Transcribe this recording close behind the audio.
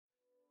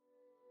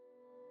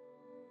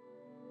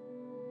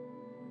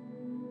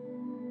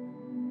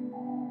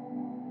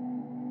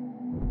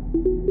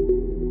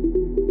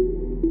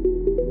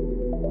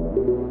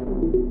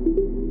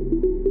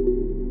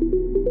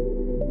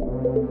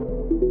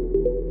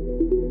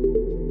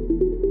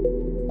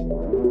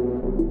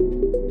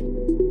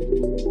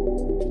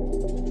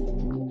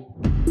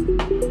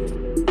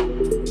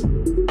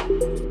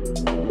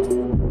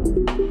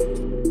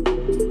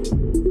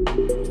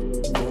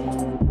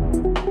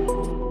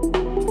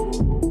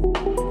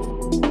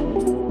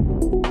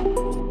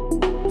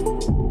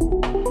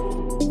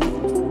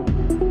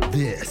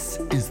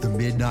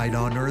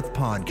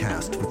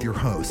podcast with your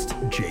host,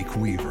 Jake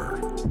Weaver.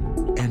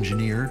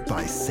 Engineered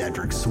by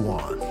Cedric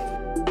Swan.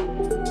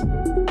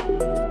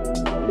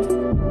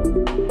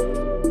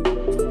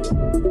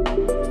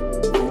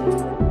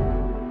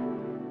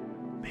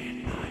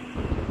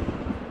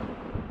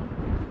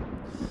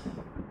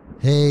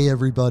 Hey,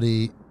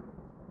 everybody.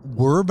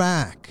 We're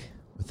back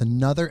with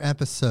another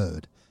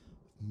episode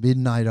of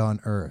Midnight on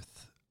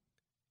Earth.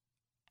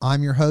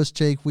 I'm your host,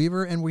 Jake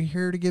Weaver, and we're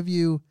here to give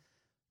you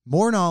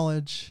more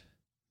knowledge,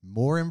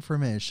 more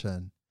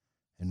information,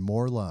 and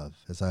more love,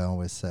 as I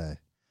always say.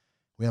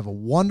 We have a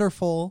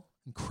wonderful,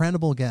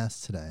 incredible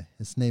guest today.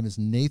 His name is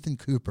Nathan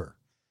Cooper.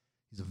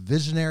 He's a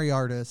visionary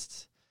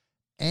artist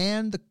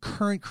and the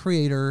current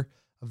creator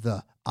of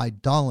the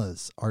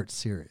Psychedelics art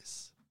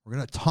series. We're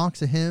going to talk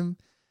to him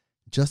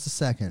in just a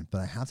second,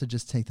 but I have to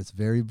just take this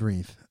very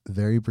brief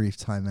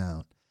time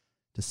out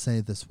to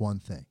say this one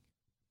thing.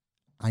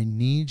 I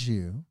need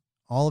you,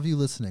 all of you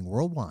listening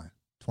worldwide,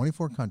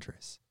 24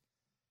 countries,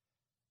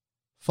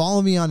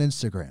 follow me on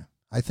Instagram.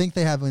 I think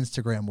they have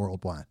Instagram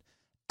worldwide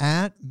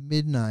at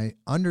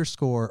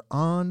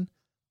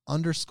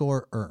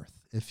midnight_on_earth.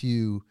 If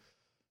you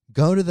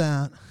go to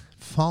that,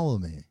 follow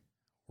me.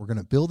 We're going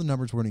to build the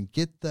numbers. We're going to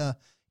get the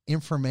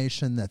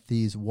information that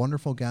these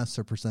wonderful guests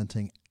are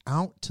presenting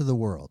out to the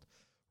world.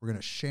 We're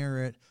going to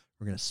share it.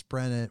 We're going to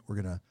spread it. We're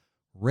going to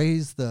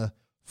raise the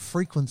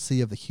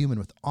frequency of the human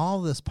with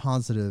all this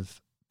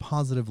positive,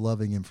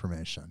 loving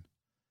information.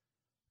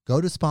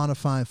 Go to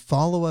Spotify.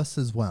 Follow us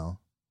as well.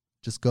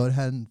 Just go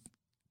ahead and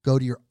go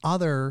to your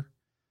other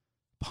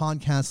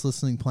podcast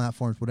listening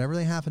platforms, whatever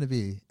they happen to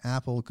be,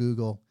 Apple,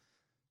 Google.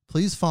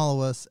 Please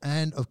follow us.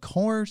 And, of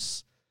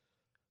course,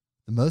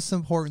 the most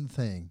important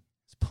thing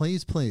is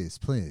please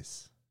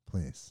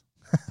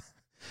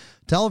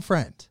tell a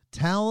friend.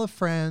 Tell a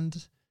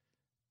friend,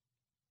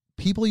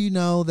 people you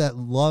know that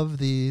love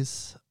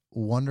these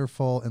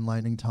wonderful,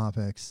 enlightening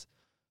topics,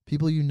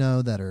 people you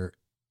know that are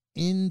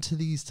into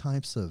these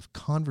types of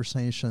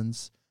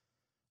conversations.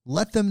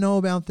 Let them know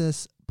about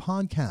this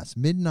podcast,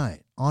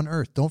 Midnight on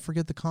Earth. Don't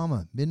forget the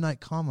comma,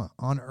 midnight, comma,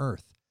 on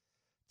Earth.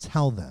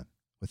 Tell them.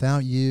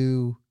 Without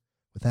you,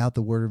 without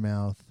the word of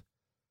mouth,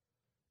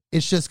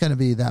 it's just going to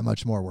be that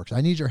much more work.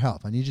 I need your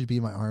help. I need you to be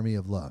my army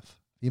of love.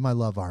 Be my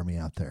love army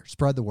out there.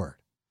 Spread the word.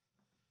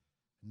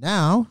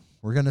 Now,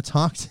 we're going to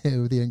talk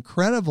to the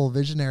incredible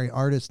visionary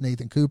artist,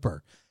 Nathan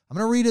Cooper. I'm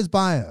going to read his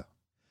bio.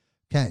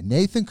 Okay,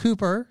 Nathan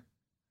Cooper,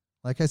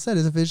 like I said,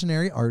 is a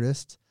visionary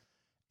artist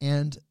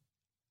and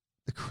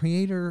the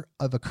creator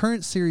of a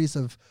current series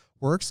of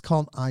works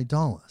called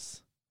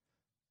Psychedelics.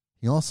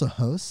 He also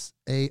hosts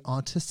a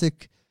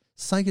autistic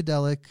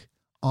psychedelic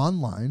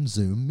online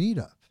Zoom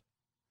meetup.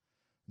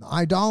 The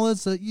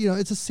Psychedelics,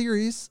 it's a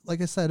series,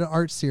 like I said, an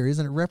art series,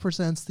 and it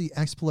represents the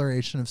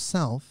exploration of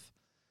self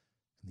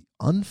and the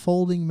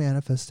unfolding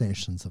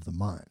manifestations of the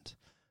mind.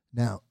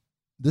 Now,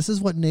 this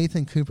is what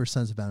Nathan Cooper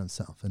says about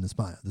himself in his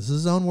bio. This is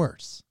his own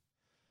words.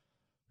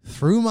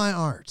 Through my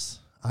art,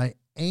 I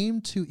aim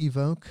to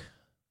evoke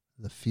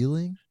the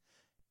feeling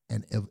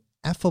and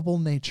ineffable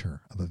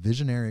nature of a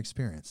visionary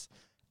experience.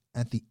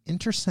 At the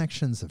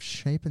intersections of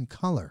shape and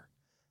color,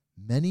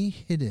 many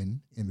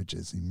hidden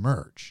images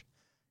emerge.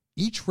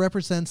 Each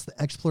represents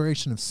the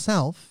exploration of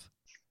self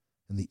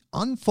and the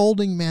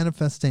unfolding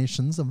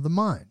manifestations of the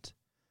mind.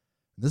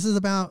 This is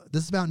about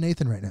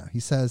Nathan right now.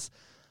 He says,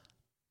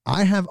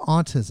 I have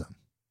autism.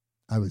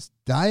 I was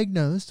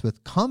diagnosed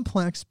with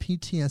complex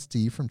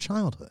PTSD from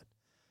childhood.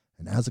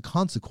 And as a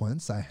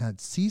consequence, I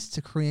had ceased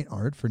to create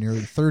art for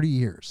nearly 30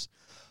 years.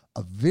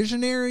 A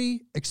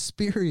visionary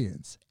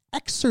experience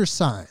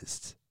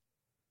exorcised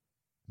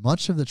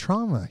much of the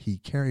trauma I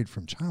carried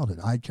from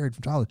childhood,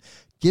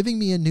 giving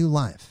me a new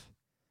life.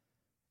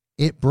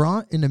 It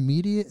brought an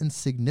immediate and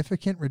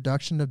significant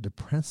reduction of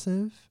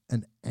depressive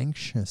and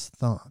anxious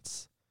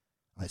thoughts.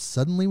 I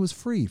suddenly was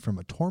free from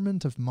a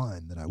torment of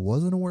mind that I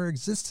wasn't aware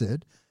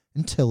existed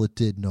until it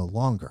did no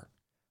longer.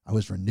 I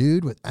was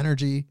renewed with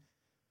energy,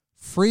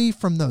 free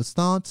from those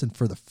thoughts, and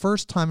for the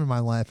first time in my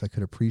life, I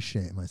could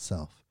appreciate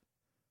myself.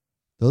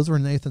 Those were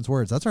Nathan's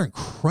words. Those are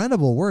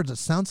incredible words. It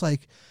sounds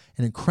like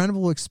an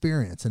incredible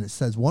experience. And it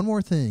says one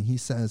more thing. He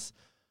says,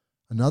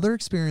 another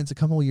experience a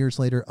couple of years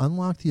later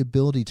unlocked the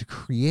ability to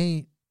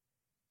create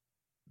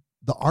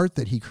the art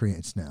that he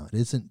creates now. It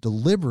isn't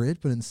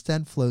deliberate, but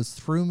instead flows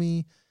through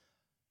me.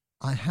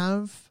 I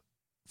have,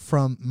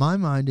 from my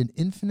mind, an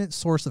infinite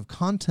source of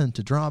content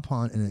to draw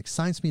upon, and it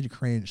excites me to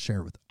create and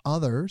share with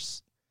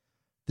others.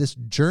 This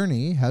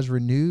journey has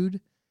renewed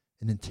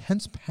an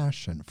intense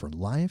passion for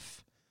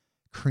life,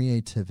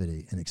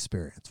 creativity, and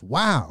experience.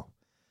 Wow.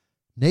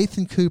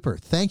 Nathan Cooper,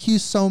 thank you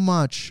so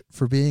much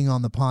for being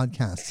on the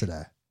podcast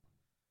today.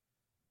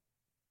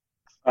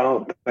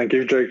 Oh, thank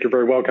you, Jake. You're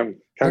very welcome.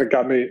 Kind of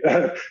got me,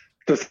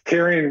 just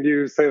hearing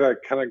you say that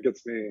kind of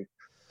gets me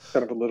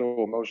kind of a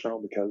little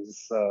emotional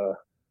because,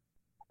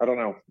 I don't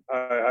know,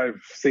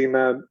 I've seen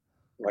that,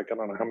 like, I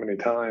don't know how many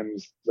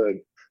times, but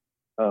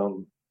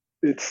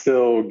it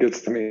still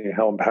gets to me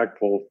how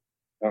impactful,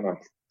 I don't know,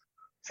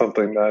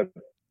 something that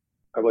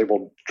I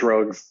labeled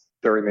drugs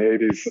during the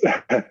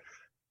 80s,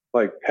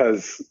 like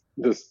has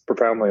just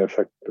profoundly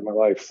affected my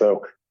life.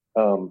 So,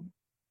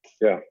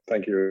 yeah,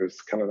 thank you.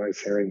 It's kind of nice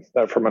hearing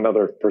that from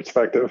another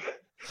perspective.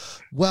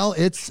 Well,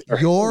 it's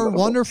your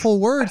wonderful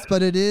words,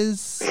 but it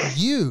is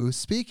you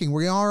speaking.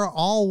 We are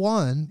all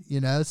one,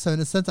 you know. So in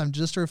a sense, I'm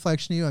just a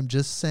reflection of you. I'm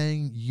just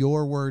saying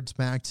your words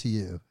back to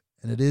you,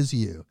 and it is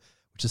you,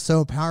 which is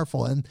so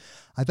powerful. And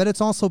I bet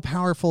it's also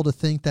powerful to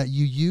think that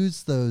you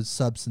use those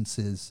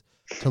substances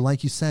to,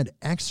 like you said,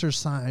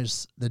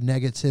 exercise the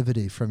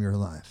negativity from your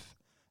life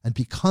and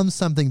become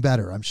something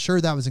better. I'm sure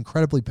that was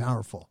incredibly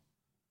powerful.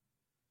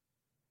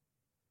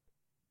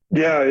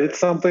 Yeah, it's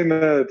something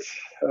that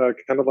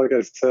kind of like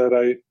I said,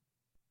 I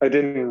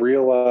didn't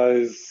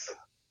realize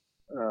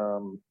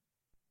kind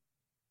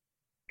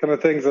of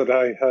things that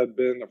I had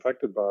been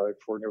affected by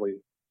for nearly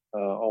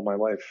all my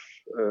life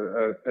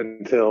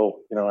until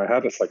I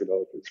had a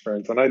psychedelic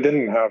experience, and I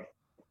didn't have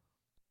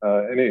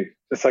any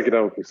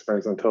psychedelic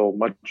experience until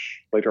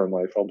much later in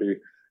life. I'll be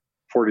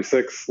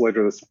 46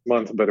 later this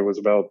month, but it was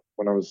about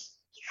when I was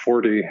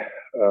 40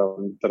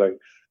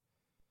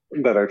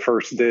 that I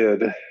first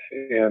did,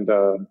 and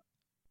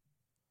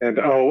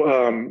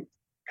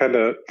kind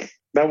of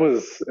that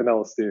was an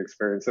LSD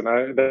experience, and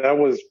that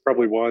was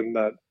probably one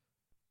that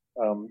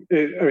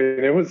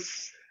it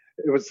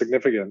was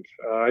significant.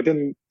 I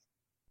didn't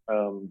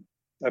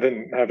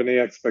have any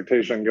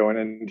expectation going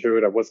into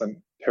it. I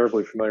wasn't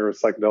terribly familiar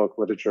with psychedelic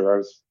literature. I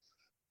was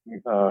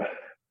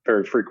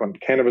very frequent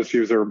cannabis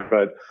user,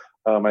 but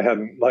I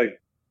hadn't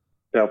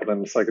dabbled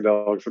in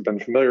psychedelics or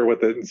been familiar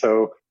with it, and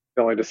so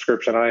the only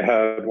description I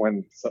had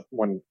when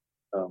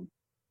I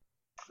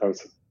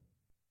was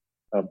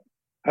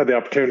had the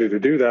opportunity to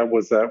do that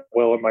was that,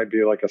 well, it might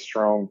be like a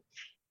strong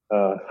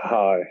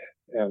high,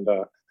 and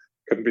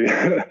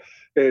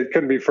it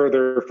couldn't be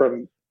further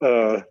from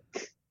the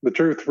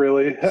truth,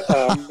 really.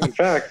 In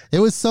fact, it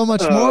was so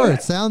much more.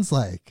 It sounds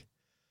like.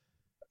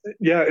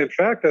 Yeah, in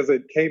fact, as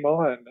it came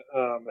on,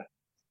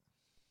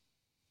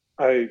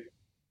 I'd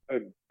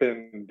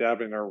been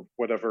dabbing or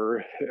whatever,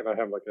 and I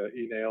have like an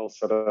e-nail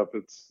set up.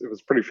 It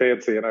was pretty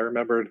fancy, and I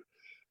remembered.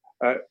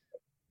 I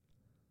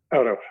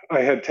don't know.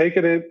 I had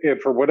taken it,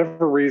 and for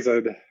whatever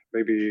reason,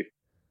 maybe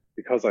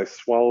because I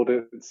swallowed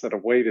it instead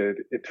of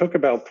waited, it took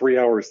about 3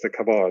 hours to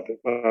come on,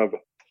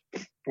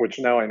 which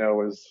now I know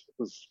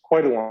was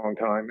quite a long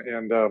time.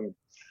 And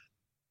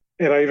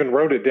I even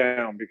wrote it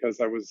down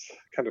because I was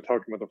kind of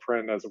talking with a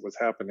friend as it was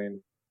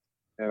happening,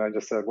 and I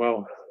just said,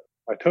 "Well,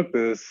 I took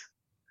this."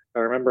 I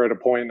remember at a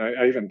point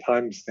I even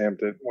time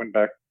stamped it, went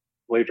back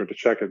later to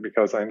check it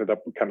because I ended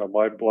up kind of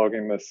live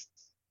blogging this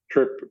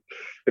trip,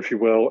 if you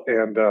will,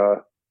 and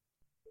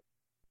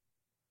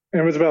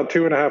it was about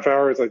 2.5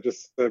 hours. I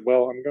just said,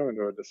 well, I'm going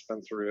to a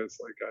dispensary. It's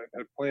like I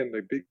had planned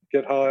to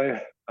get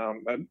high.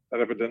 That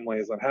evidently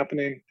isn't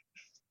happening.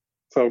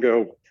 So I'll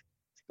go.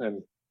 And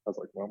I was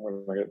like, well, I'm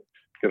going to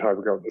get high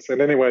regardless.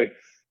 And anyway,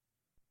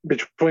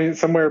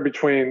 somewhere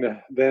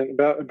between then,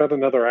 about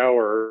another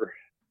hour,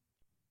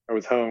 I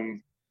was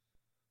home.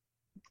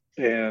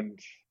 And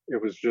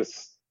it was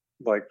just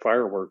like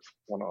fireworks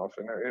went off.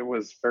 And it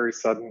was very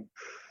sudden.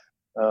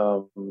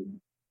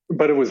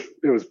 But it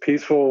was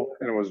peaceful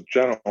and it was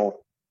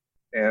gentle,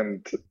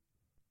 and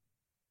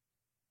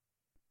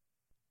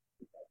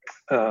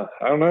I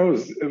don't know.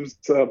 It was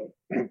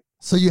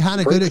so you had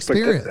a good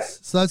experience.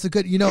 So that's a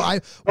good.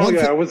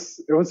 It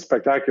was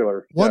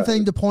spectacular. One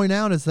thing to point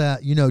out is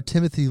that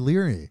Timothy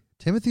Leary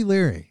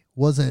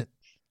wasn't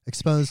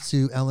exposed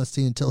to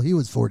LSD until he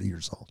was 40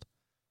 years old,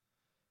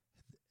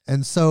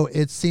 and so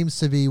it seems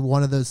to be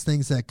one of those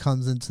things that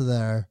comes into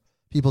their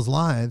people's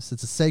lives.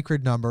 It's a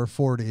sacred number,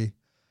 40.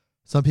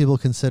 Some people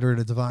consider it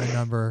a divine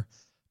number.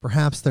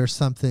 Perhaps there's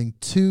something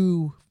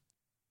to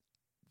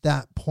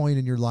that point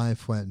in your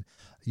life when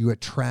you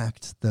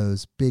attract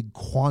those big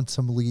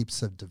quantum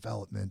leaps of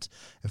development.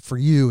 And for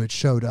you, it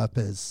showed up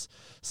as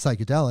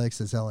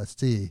psychedelics, as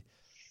LSD,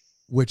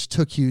 which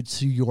took you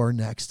to your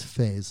next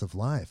phase of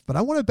life. But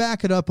I want to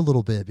back it up a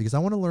little bit because I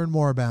want to learn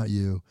more about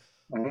you.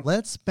 Mm-hmm.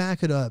 Let's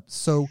back it up.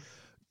 So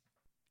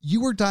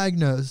you were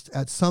diagnosed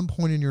at some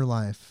point in your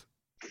life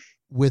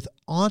with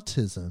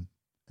autism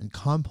and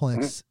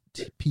complex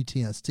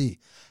PTSD.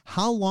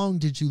 How long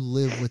did you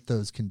live with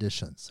those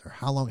conditions, or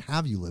how long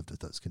have you lived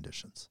with those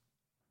conditions?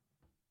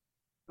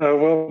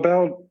 Well,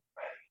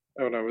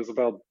 it was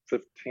about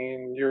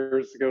 15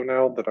 years ago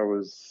now that I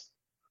was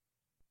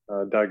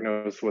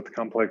diagnosed with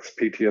complex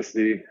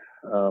PTSD.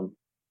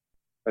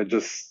 I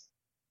just,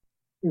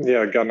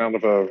 gotten out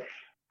of a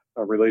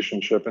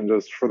relationship, and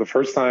just for the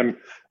first time,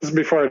 this is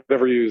before I'd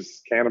ever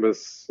used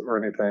cannabis or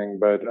anything,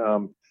 but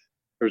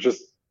it was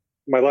just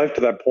my life to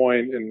that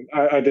point, and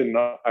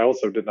I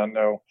also did not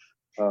know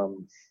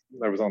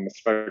I was on the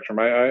spectrum.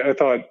 I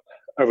thought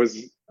I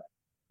was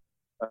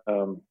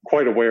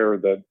quite aware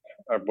that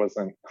I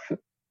wasn't,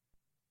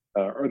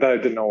 or that I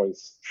didn't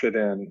always fit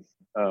in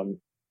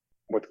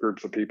with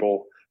groups of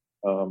people.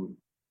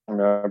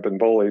 I've been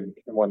bullied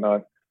and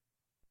whatnot,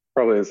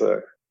 probably as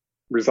a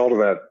result of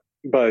that.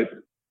 But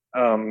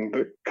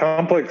the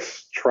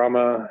complex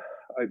trauma,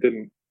 I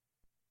didn't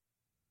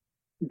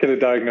get a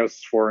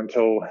diagnosis for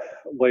until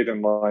late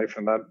in life,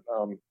 and that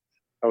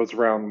I was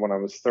around when I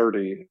was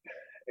 30,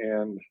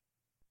 and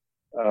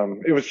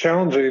it was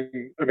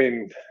challenging. I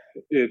mean,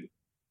 it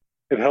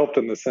helped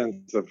in the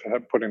sense of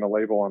putting a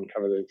label on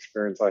kind of the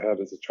experience I had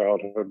as a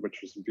childhood, which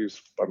was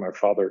abuse by my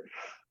father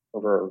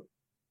over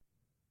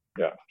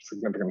a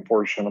significant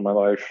portion of my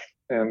life,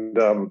 and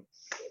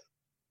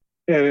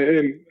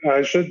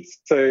I should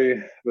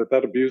say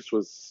that abuse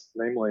was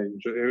namely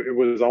it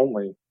was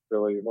only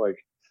really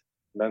like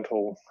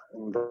mental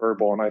and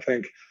verbal, and I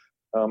think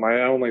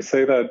I only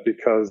say that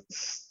because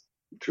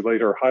to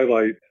later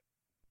highlight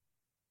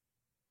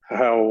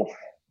how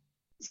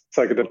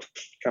psychedelics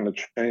kind of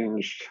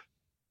changed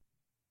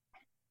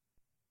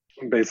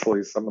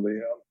basically some of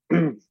the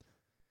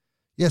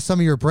some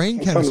of your brain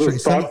chemistry,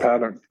 some of the thought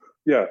patterns,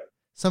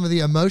 some of the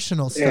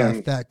emotional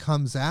stuff that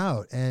comes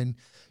out. And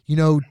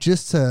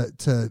just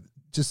to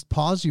just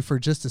pause you for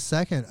just a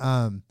second,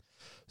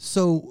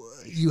 so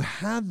you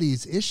have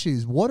these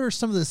issues. What are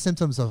some of the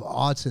symptoms of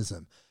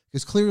autism?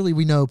 Because clearly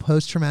we know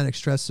post-traumatic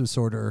stress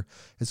disorder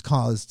is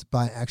caused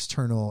by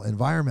external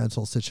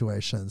environmental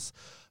situations.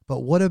 But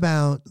what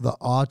about the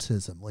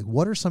autism? Like,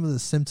 what are some of the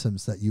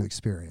symptoms that you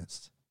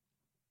experienced?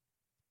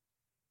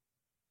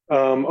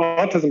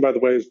 Autism, by the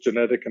way, is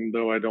genetic, and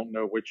though I don't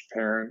know which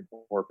parent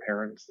or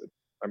parents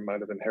I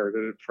might have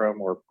inherited it from,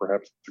 or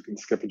perhaps you can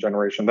skip a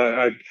generation.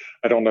 That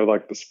I don't know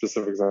like the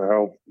specifics of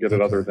how get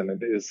it other than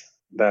it is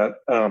that.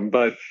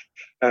 But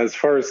as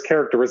far as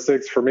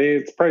characteristics, for me,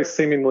 it's probably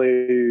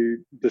seemingly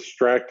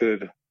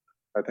distracted.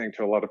 I think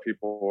to a lot of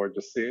people, or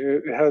just see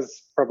it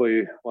has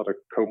probably a lot of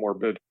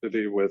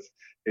comorbidity with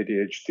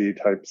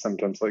ADHD type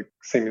symptoms, like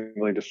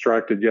seemingly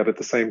distracted, yet at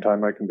the same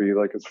time I can be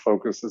like as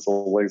focused as a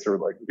laser,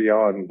 like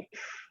beyond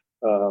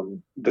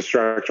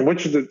distraction,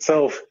 which in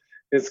itself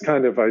is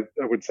kind of, I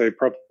would say,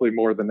 probably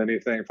more than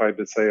anything, if I had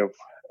to say of,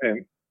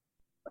 and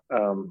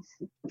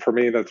for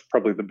me, that's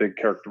probably the big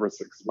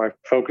characteristics. My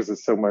focus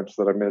is so much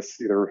that I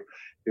miss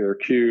either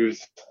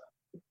cues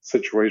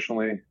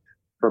situationally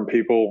from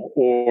people,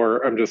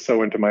 or I'm just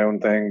so into my own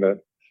thing that,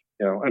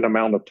 an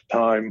amount of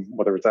time,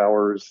 whether it's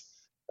hours,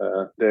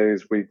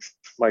 days, weeks,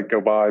 might go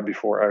by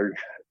before I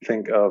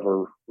think of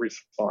or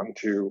respond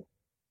to,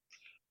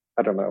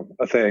 I don't know,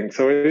 a thing.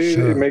 So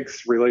it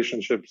makes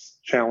relationships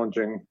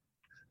challenging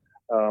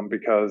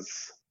because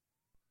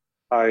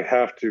I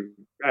have to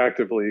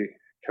actively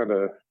kind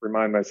of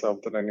remind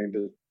myself that I need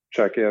to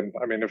check in.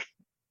 I mean, if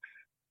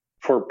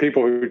for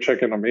people who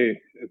check in on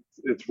me,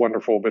 it's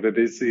wonderful, but it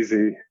is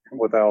easy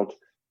without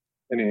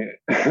any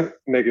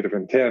negative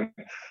intent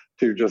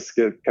to just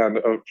get kind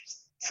of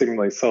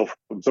seemingly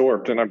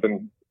self-absorbed, and I've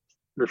been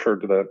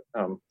referred to that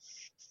a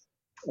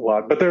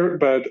lot. I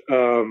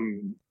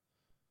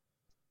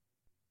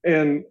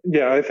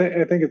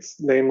think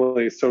it's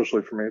namely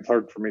socially for me. It's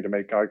hard for me to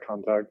make eye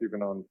contact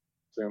even on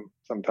Zoom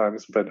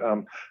sometimes, but I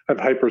have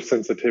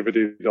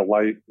hypersensitivity to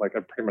light. Like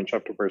I pretty much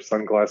have to wear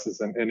sunglasses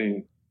in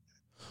any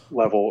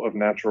level of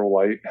natural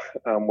light,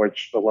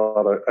 which a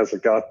lot of, as a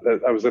goth,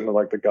 I was into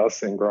like the goth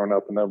scene growing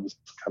up, and that was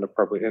kind of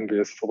probably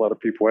envious of a lot of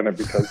people in it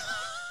because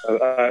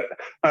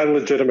I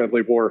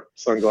legitimately wore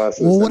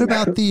sunglasses. Well, what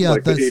about the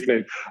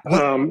evening?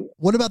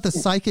 What about the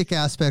psychic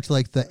aspect,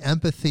 like the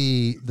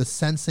empathy, the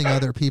sensing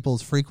other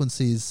people's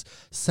frequencies,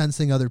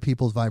 sensing other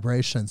people's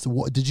vibrations?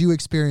 Did you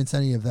experience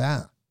any of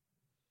that?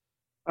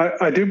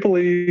 I do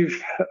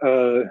believe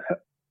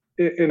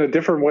in a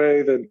different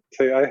way than,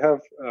 say, I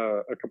have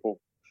a couple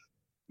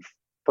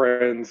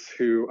friends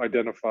who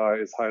identify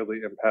as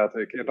highly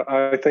empathic, and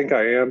I think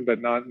I am,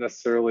 but not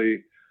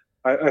necessarily.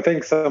 I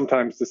think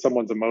sometimes to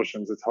someone's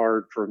emotions, it's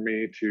hard for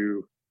me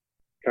to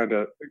kind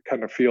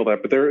of feel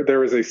that. But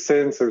there is a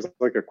sense, there's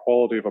like a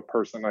quality of a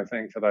person, I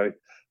think, that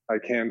I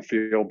can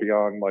feel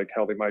beyond like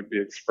how they might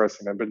be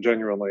expressing it. But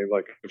genuinely,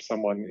 like if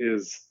someone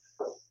is,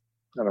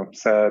 I don't know,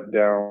 sad,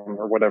 down,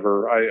 or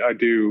whatever, I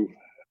do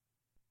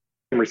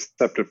am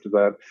receptive to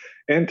that,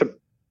 and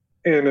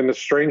in a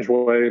strange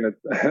way, and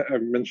I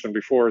mentioned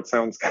before, it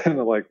sounds kind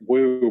of like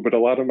woo, but a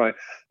lot of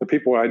the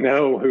people I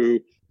know who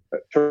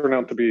turn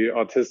out to be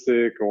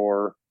autistic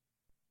or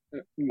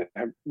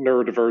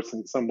neurodiverse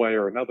in some way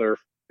or another,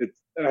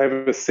 I have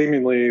a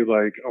seemingly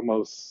like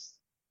almost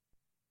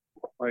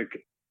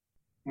like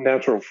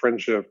natural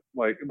friendship,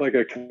 like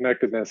a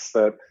connectedness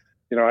that,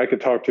 I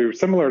could talk to,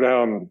 similar to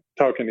how I'm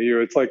talking to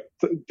you. It's like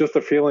just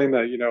a feeling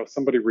that,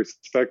 somebody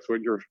respects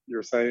what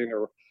you're saying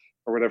or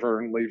whatever,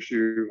 and leaves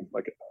you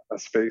like a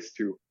space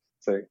to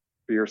say,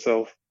 be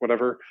yourself,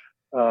 whatever,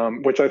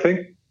 which I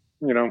think,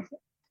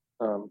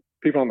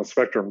 people on the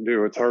spectrum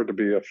do. It's hard to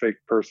be a fake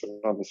person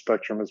on the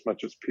spectrum. As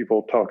much as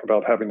people talk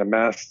about having to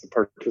mask to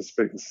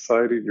participate in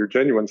society, your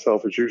genuine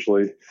self is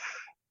usually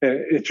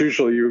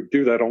you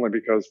do that only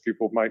because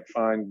people might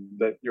find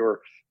that your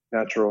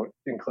natural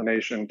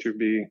inclination to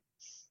be,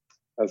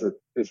 as it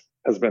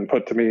has been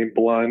put to me,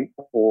 blunt,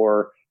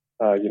 or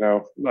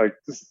like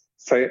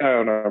say, I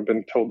don't know, I've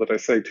been told that I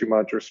say too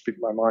much or speak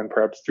my mind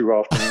perhaps too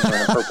often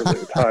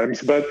inappropriately at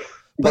times, but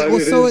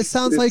so it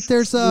sounds like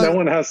there's no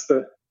one has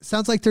to.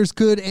 sounds like there's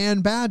good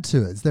and bad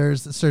to it.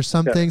 There's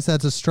some things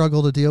that's a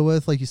struggle to deal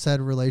with, like you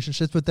said,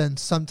 relationships, but then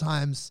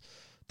sometimes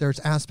there's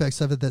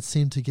aspects of it that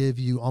seem to give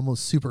you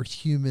almost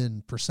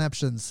superhuman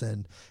perceptions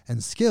and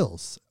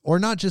skills, or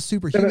not just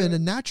superhuman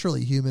and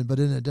naturally human, but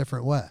in a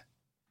different way.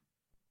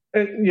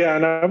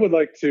 And I would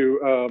like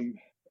to,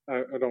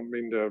 I don't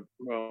mean to,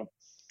 well,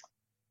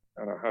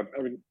 I don't know how,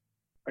 I mean,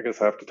 I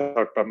guess I have to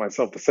talk about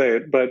myself to say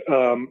it, but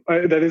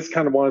that is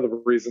kind of one of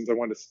the reasons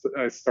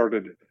I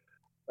started,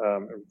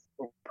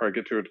 we'll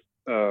probably get to it,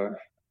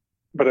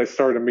 but I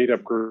started a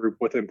meetup group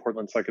within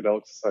Portland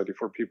Psychedelic Society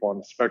for people on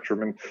the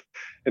spectrum,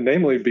 and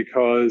namely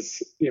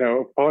because,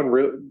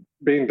 upon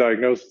being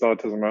diagnosed with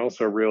autism, I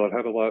also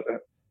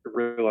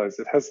realized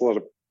it has a lot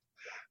of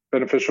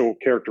beneficial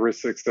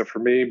characteristics that, for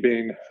me,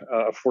 being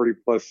a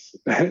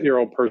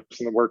 40-plus-year-old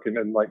person working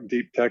in like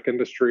deep tech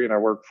industry, and I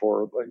work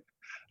for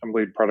I'm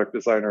lead product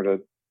designer at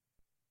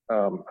a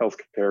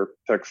healthcare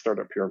tech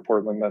startup here in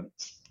Portland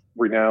that's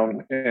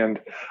renowned, and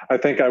I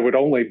think I would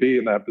only be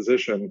in that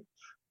position.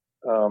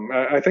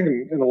 I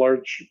think in a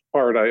large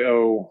part, I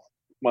owe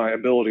my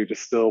ability to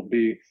still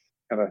be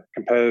kind of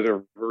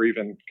competitive, or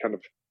even kind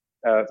of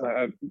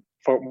at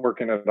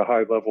working at a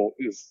high level,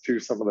 is to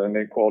some of the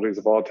innate qualities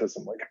of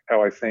autism, like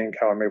how I think,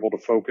 how I'm able to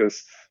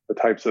focus, the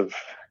types of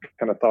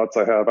kind of thoughts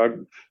I have.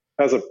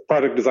 As a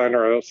product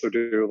designer, I also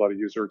do a lot of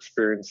user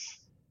experience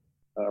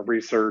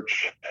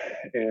research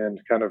and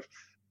kind of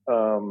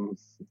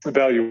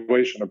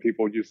evaluation of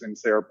people using,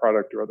 say, our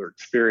product or other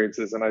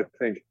experiences. And I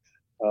think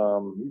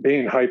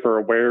being hyper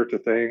aware to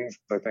things,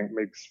 I think,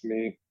 makes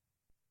me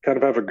kind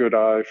of have a good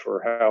eye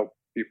for how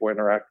people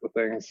interact with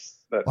things.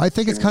 I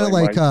think it's kind of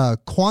like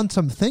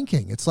quantum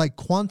thinking. It's like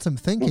quantum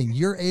thinking.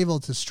 You're able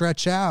to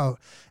stretch out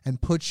and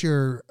put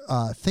your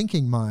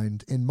thinking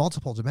mind in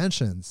multiple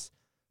dimensions,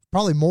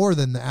 probably more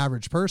than the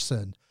average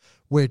person,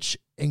 which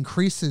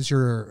increases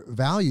your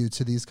value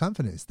to these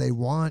companies. They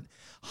want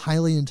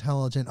highly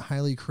intelligent,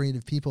 highly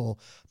creative people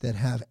that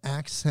have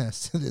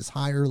access to these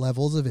higher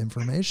levels of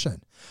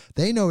information.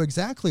 They know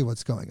exactly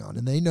what's going on,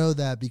 and they know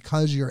that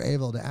because you're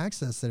able to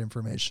access that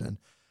information,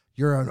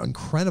 you're an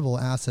incredible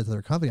asset to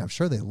their company. I'm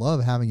sure they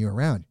love having you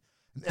around.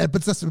 But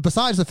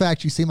besides the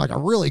fact you seem like a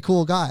really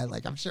cool guy,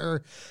 like, I'm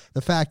sure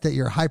the fact that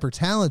you're hyper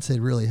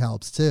talented really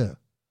helps too.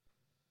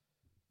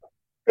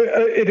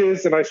 It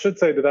is, and I should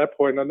say to that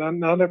point,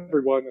 not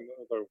everyone, and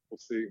although we'll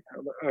see,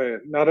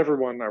 not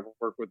everyone I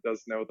work with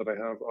does know that I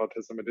have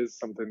autism. It is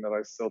something that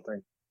I still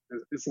think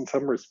is in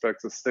some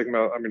respects a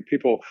stigma. I mean,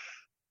 people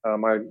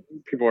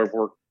I've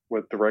worked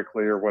with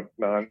directly or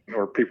whatnot,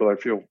 or people I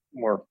feel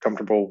more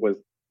comfortable with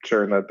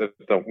sharing that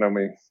don't know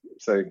me,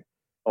 say,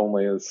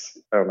 only as,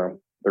 I don't know,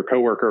 their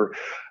coworker.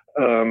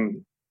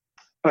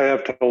 I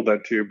have told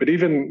that too.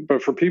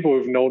 But for people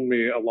who've known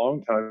me a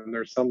long time,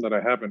 there's some that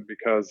I haven't,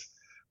 because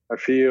I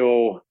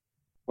feel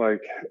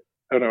like,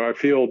 I don't know, I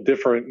feel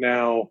different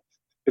now.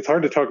 It's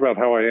hard to talk about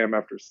how I am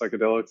after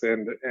psychedelics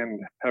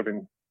and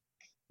having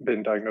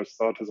been diagnosed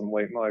with autism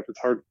late in life. It's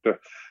hard to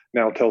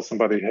now tell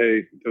somebody,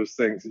 hey, those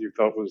things that you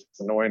thought was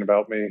annoying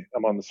about me,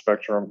 I'm on the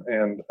spectrum.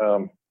 And,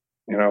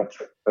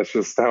 that's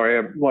just how I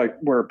am. Like,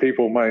 where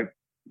people might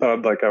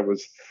thought like I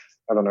was,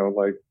 I don't know,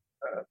 like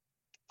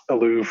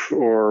aloof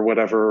or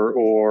whatever,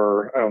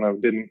 or I don't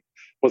know,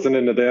 wasn't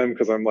into them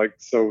because I'm like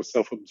so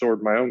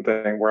self-absorbed in my own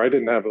thing, where I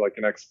didn't have like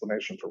an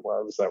explanation for why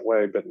I was that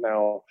way. But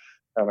now,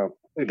 I don't know,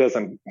 it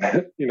doesn't,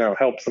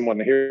 help someone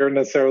to hear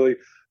necessarily,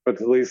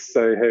 but at least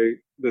say, hey,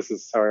 this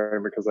is how I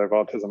am because I have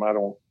autism. I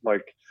don't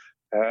like,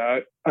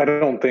 I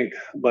don't think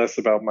less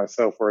about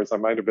myself, whereas I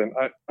might have been,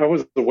 I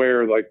was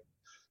aware, like,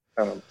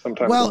 I don't know,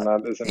 sometimes I'm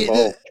not as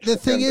involved. The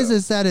thing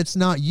is that it's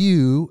not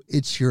you,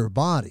 it's your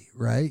body,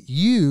 right?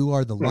 You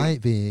are the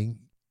light being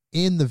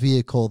in the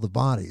vehicle, the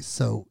body.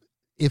 So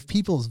if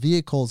people's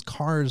vehicles,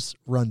 cars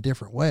run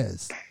different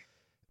ways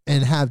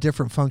and have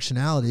different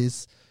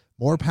functionalities,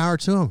 more power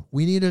to them.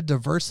 We need a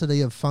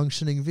diversity of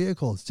functioning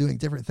vehicles doing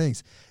different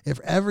things. If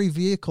every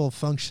vehicle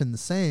functioned the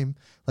same,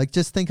 like,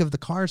 just think of the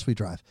cars we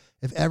drive.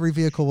 If every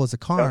vehicle was a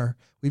car,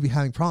 we'd be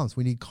having problems.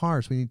 We need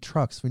cars, we need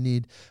trucks, we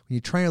need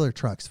trailer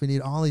trucks, we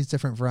need all these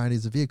different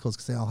varieties of vehicles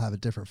because they all have a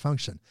different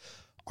function.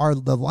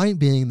 The light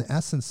being, the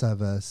essence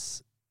of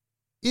us,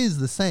 is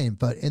the same,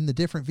 but in the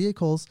different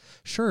vehicles,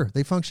 sure,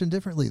 they function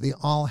differently. They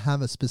all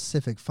have a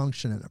specific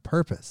function and a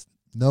purpose.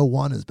 No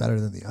one is better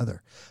than the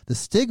other. The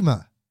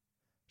stigma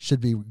should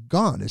be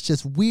gone. It's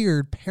just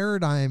weird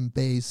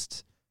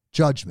paradigm-based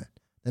judgment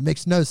that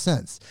makes no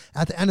sense.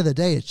 At the end of the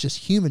day, it's just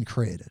human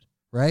created,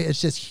 right? It's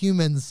just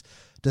humans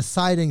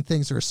deciding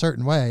things are a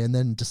certain way and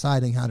then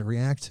deciding how to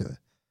react to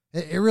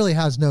it. It really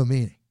has no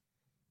meaning.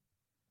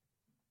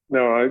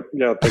 No,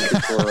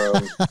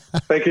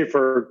 thank you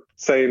for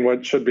saying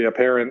what should be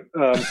apparent.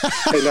 And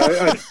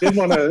I did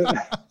want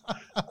to,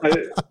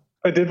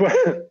 I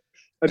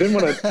did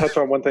want to touch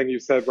on one thing you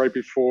said right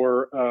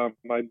before.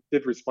 I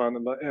did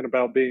respond and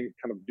about being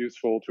kind of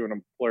useful to an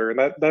employer, and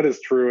that is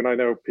true. And I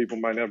know people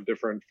might have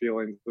different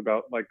feelings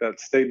about like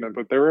that statement,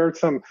 but there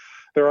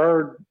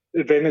are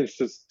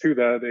advantages to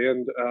that.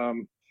 And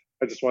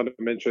I just wanted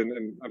to mention,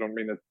 and I don't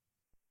mean to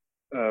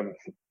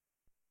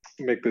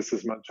make this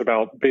as much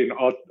about being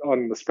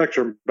on the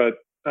spectrum, but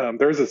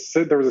there was a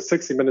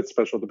 60-minute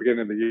special at the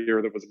beginning of the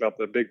year that was about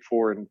the big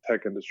four in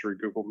tech industry: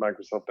 Google,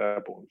 Microsoft,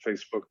 Apple, and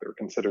Facebook. They're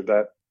considered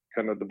that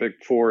kind of the big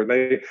four. And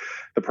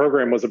the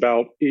program was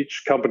about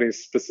each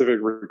company's specific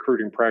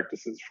recruiting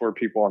practices for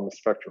people on the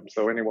spectrum.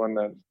 So anyone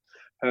that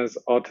has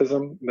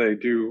autism, they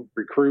do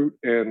recruit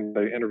and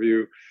they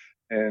interview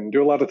and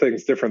do a lot of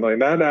things differently.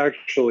 And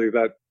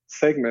that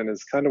segment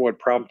is kind of what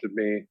prompted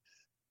me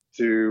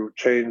to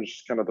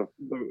change kind of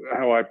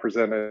how I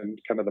presented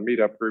kind of the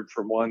meetup group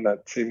from one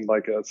that seemed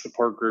like a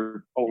support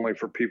group only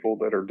for people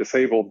that are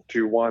disabled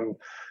to one,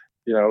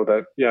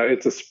 that,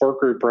 it's a support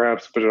group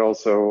perhaps, but it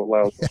also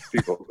allows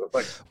people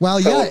to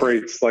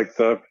celebrates like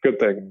the good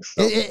things.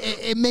 So.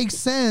 It makes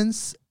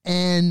sense.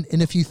 And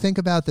if you think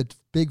about the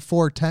big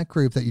four tech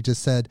group that you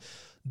just said,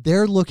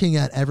 they're looking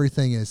at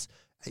everything as,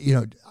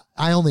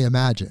 I only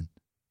imagine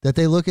that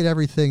they look at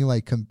everything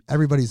like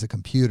everybody's a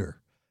computer.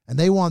 And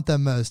they want the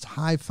most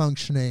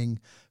high-functioning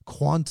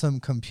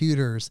quantum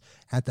computers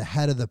at the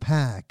head of the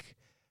pack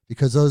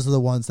because those are the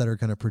ones that are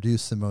going to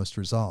produce the most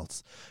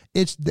results.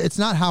 It's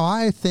not how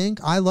I think.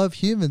 I love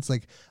humans.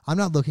 Like, I'm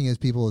not looking at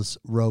people as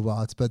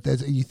robots, but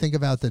you think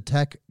about the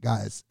tech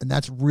guys, and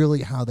that's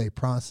really how they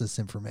process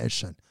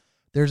information.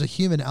 There's a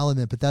human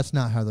element, but that's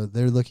not how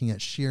they're looking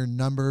at sheer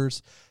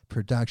numbers,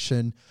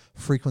 production,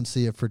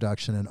 frequency of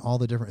production, and all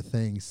the different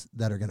things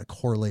that are going to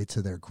correlate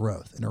to their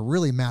growth in a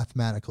really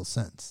mathematical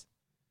sense.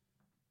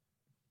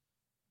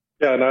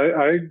 Yeah, and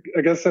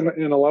I guess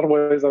in a lot of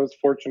ways I was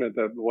fortunate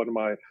that one of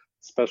my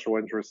special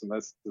interests, and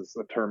this is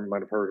a term you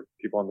might have heard of,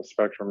 people on the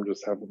spectrum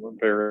just have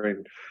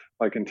varying,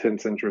 like,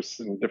 intense interests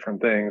in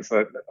different things.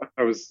 That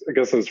I was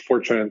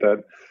fortunate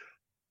that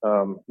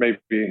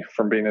maybe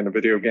from being into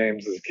video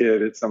games as a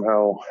kid, it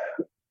somehow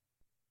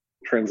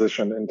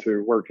transitioned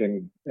into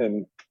working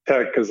in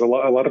tech, because a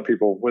lot of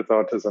people with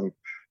autism,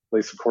 at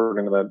least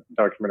according to that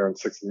documentary on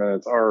 60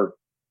 Minutes, are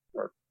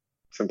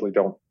simply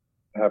don't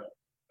have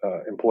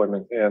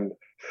employment, and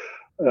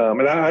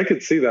I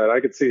could see that. I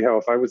could see how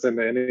if I was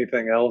into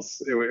anything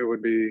else, it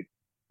would be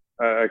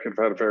I could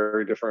have had a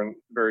very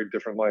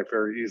different life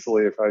very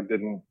easily if I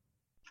didn't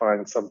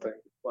find something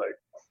like,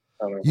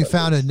 I don't know. You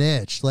found a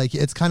niche. Like,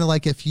 it's kind of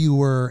like if you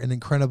were an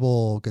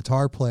incredible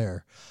guitar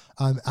player.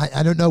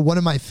 I don't know, one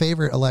of my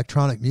favorite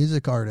electronic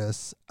music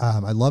artists.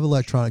 I love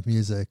electronic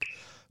music.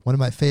 One of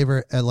my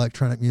favorite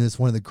electronic music,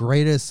 one of the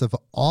greatest of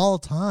all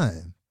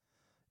time.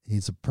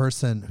 He's a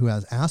person who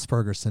has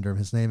Asperger's syndrome.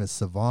 His name is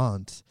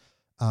Savant,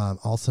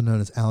 also known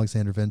as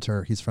Alexander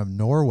Winter. He's from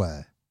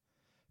Norway.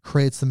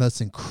 Creates the most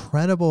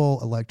incredible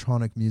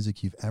electronic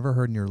music you've ever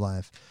heard in your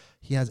life.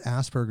 He has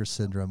Asperger's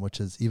syndrome,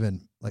 which is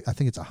even, like, I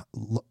think it's a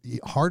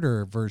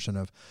harder version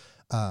of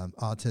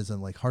autism,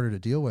 like harder to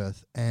deal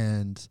with.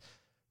 And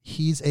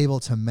he's able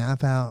to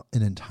map out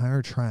an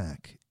entire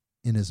track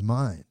in his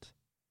mind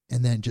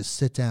and then just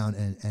sit down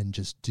and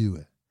just do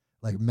it.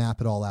 Like,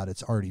 map it all out.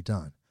 It's already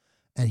done.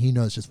 And he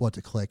knows just what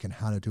to click and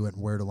how to do it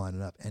and where to line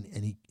it up. And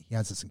he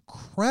has this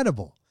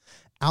incredible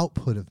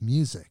output of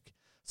music.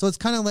 So it's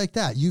kind of like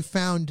that. You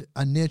found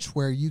a niche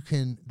where you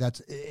can,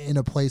 that's in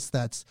a place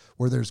that's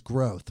where there's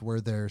growth,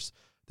 where there's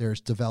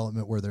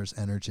development, where there's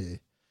energy,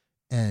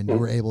 and you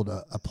were able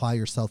to apply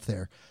yourself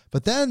there.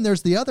 But then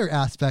there's the other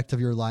aspect of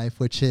your life,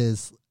 which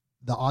is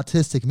the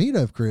autistic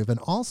meetup group, and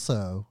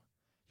also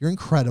your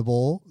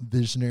incredible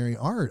visionary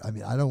art. I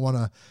mean, I don't want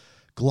to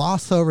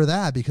gloss over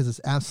that because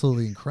it's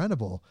absolutely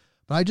incredible.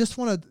 But I just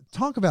want to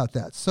talk about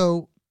that.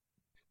 So,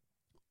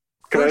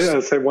 can I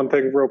say one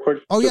thing real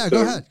quick? Oh, yeah,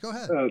 go ahead.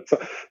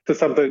 To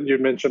something you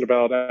mentioned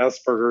about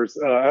Asperger's.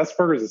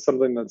 Asperger's is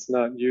something that's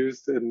not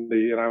used and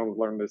I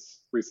learned this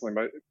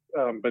recently,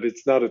 but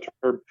it's not a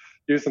term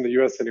used in the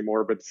U.S.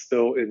 anymore, but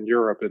still in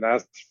Europe. And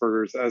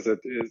Asperger's, as it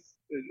is,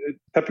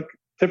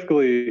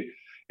 typically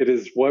it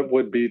is what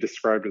would be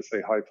described as, say,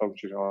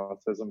 high-functioning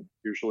autism,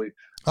 usually.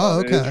 Oh,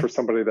 okay. It is for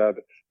somebody that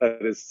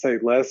is, say,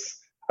 less,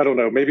 I don't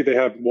know, maybe they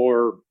have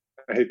more,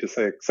 I hate to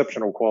say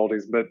exceptional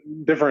qualities, but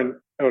different,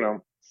 I don't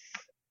know,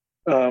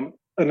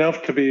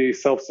 enough to be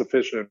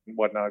self-sufficient and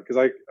whatnot,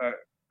 because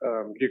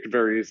you could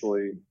very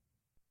easily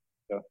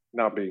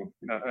not be.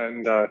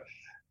 And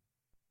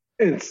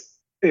in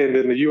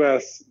the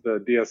U.S.,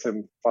 the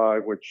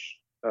DSM-5, which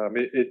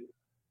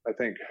I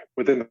think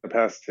within the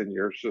past 10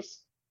 years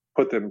just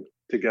put them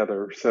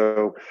together.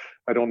 So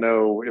I don't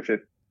know if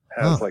it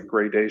has like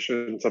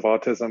gradations of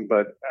autism,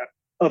 but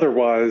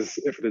otherwise,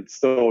 if it had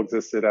still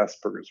existed,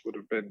 Asperger's would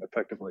have been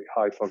effectively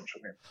high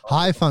functioning.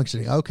 High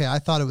functioning. Okay, I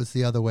thought it was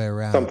the other way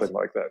around. Something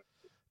like that.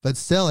 But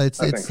still,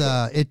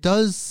 it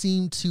does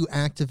seem to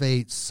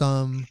activate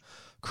some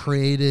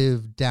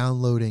creative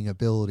downloading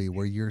ability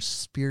where your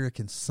spirit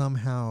can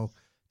somehow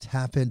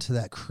tap into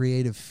that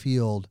creative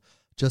field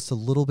just a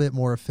little bit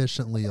more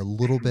efficiently, a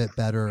little bit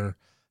better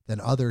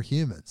than other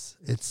humans.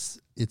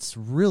 It's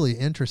really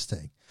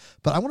interesting.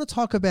 But I want to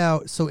talk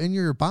about, so in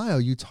your bio,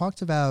 you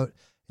talked about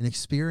an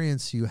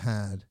experience you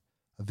had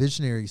a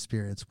visionary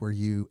experience where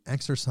you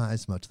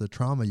exorcised much of the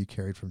trauma you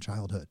carried from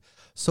childhood.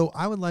 So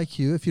I would like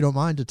you, if you don't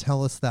mind, to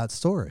tell us that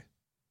story.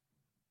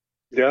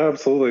 Yeah,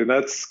 absolutely. And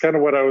that's kind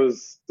of what I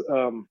was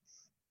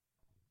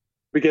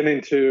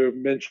beginning to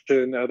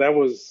mention. That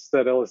was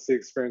that LSD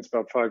experience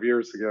about 5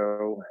 years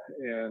ago,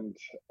 and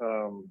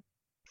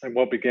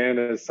what began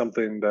as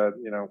something that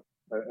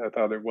I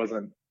thought it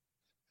wasn't.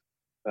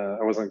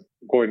 I wasn't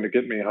going to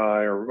get me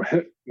high, or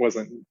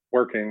wasn't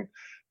working.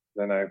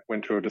 Then I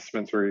went to a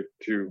dispensary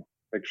to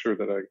make sure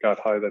that I got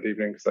high that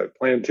evening because I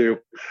planned to.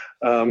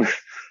 Um,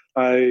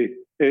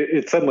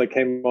 it suddenly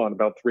came on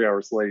about 3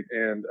 hours late,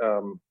 and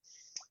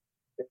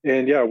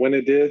yeah, when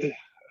it did,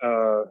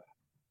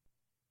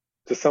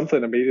 just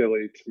something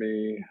immediately to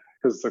me,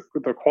 because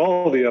the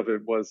quality of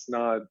it was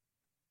not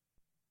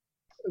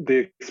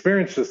the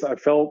experience. Just I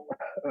felt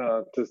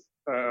just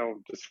I'll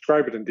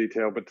describe it in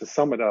detail, but to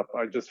sum it up,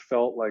 I just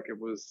felt like I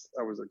was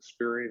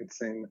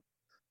experiencing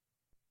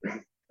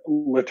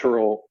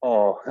literal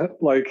awe.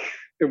 Like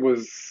it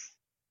was,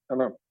 I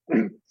don't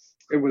know,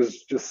 it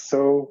was just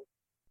so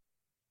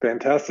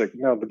fantastic.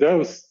 Now the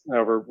dose,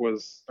 however,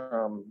 was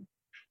a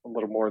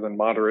little more than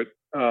moderate.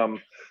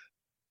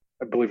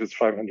 I believe it's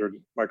 500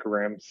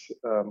 micrograms.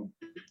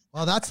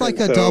 Well, that's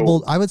like a so,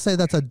 double. I would say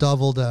that's a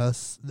double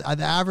dose.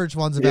 The average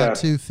one's about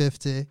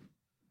 250.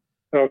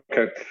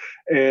 Okay.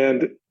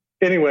 And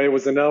anyway, it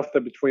was enough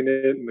that between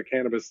it and the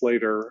cannabis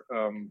later,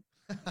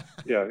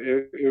 yeah,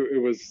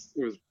 it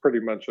was pretty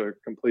much a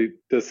complete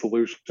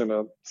dissolution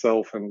of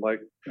self and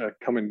like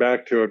coming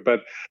back to it.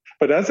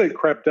 But as it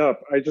crept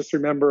up, I just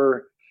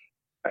remember,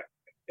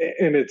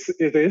 and it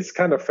is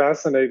kind of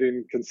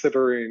fascinating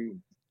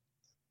considering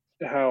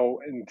how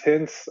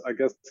intense I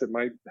guess it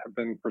might have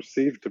been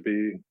perceived to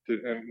be.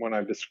 And when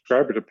I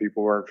describe it to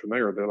people who aren't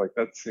familiar, they're like,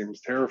 that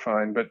seems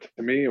terrifying. But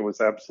to me, it was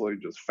absolutely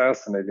just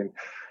fascinating.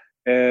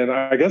 And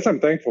I guess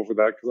I'm thankful for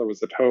that because I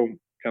was at home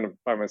kind of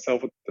by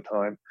myself at the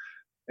time.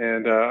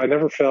 And I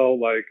never felt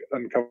like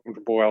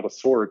uncomfortable out of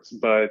sorts.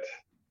 But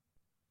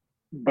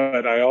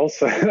I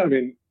also, I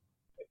mean,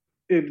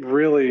 it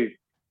really,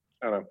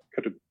 I don't know,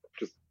 could have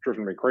just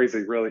driven me crazy,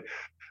 really.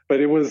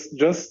 But it was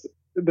just,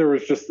 there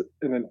was just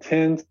an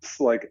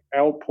intense like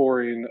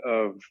outpouring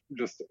of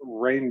just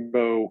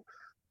rainbow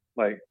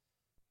like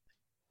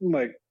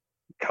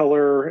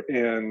color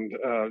and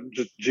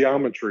just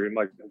geometry and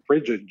like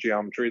rigid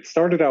geometry. It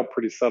started out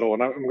pretty subtle,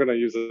 and I'm going to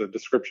use a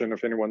description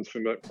if anyone's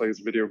familiar, plays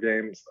video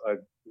games. I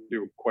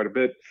do quite a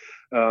bit.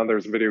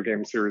 There's a video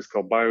game series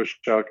called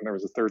BioShock, and there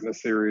was a third in the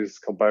series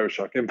called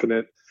BioShock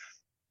Infinite.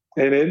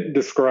 And it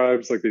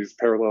describes like these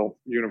parallel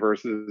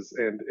universes,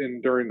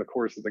 and during the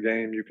course of the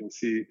game, you can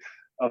see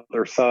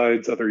other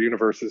sides, other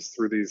universes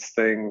through these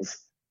things.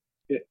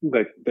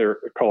 That they're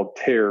called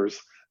tears.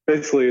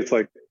 Basically, it's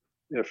like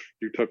if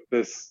you took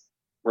this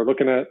we're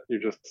looking at, you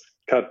just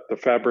cut the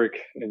fabric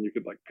and you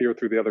could like peer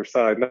through the other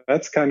side. And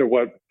that's kind of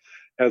what,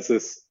 as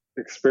this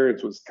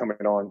experience was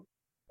coming on,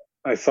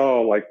 I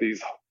saw like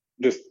these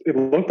just, it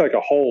looked like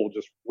a hole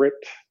just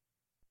ripped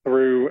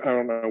through. I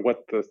don't know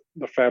what the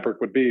fabric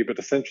would be, but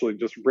essentially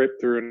just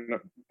ripped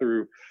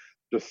through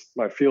just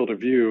my field of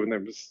view, and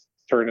then was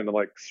turned into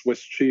like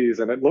Swiss cheese.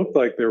 And it looked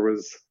like there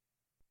was,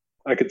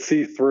 I could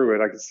see through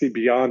it. I could see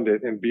beyond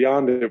it, and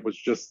beyond it was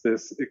just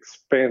this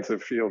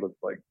expansive field of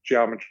like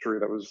geometry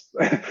that was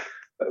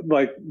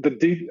like the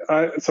deep.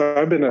 So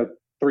I've been a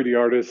 3D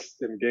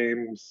artist in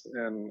games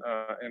and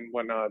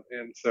whatnot,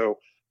 and so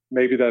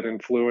maybe that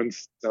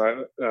influenced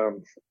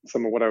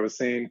some of what I was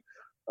seeing.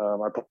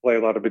 I play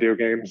a lot of video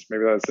games.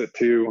 Maybe that's it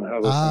too. I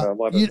listen to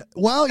a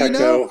lot of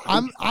techno,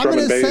 I'm going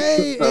to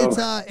say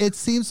it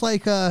seems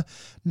like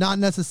not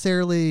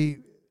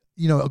necessarily.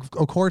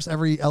 Of course,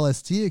 every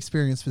LSD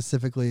experience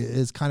specifically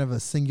is kind of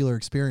a singular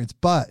experience,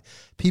 but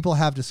people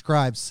have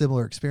described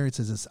similar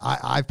experiences.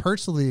 I've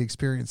personally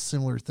experienced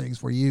similar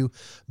things where you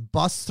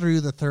bust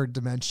through the third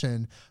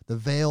dimension, the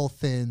veil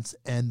thins,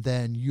 and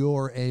then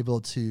you're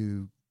able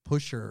to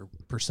push your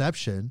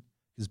perception,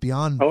 is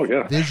beyond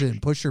vision,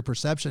 push your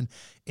perception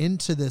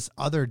into this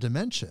other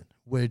dimension,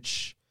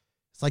 which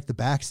is like the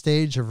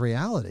backstage of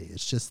reality.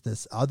 It's just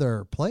this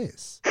other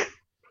place.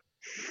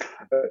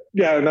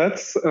 Yeah, and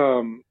that's...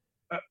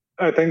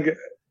 I think,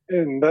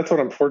 and that's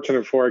what I'm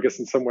fortunate for. I guess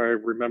in some way I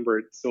remember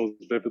it still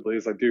as vividly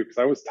as I do, because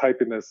I was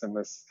typing this in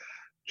this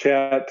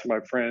chat to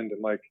my friend,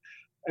 and like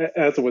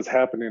as it was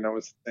happening, I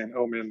was saying,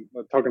 "Oh man,"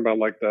 talking about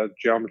like the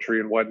geometry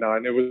and whatnot.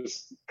 And it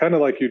was kind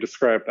of like you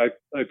described. I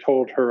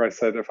told her, I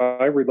said, if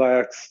I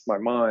relax my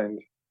mind,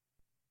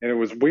 and it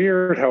was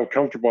weird how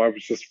comfortable I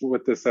was just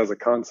with this as a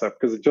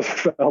concept, because it just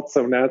felt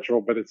so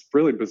natural. But it's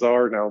really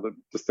bizarre now that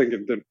just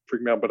thinking didn't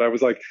freak me out. But I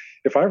was like,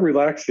 if I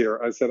relax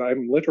here, I said,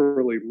 I'm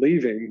literally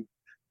leaving.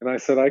 And I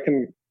said, I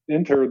can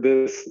enter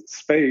this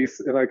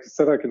space, and I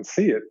said, I can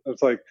see it.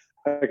 It's like,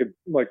 I could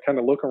like kind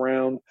of look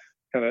around,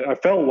 I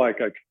felt like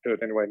I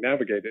could anyway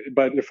navigate it.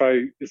 But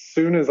as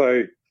soon as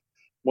I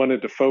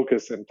wanted to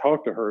focus and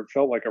talk to her, it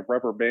felt like a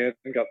rubber band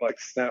got like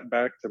snapped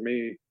back to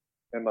me,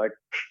 and like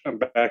I'm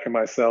back in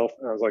myself.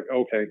 And I was like,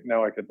 okay,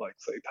 now I could like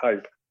say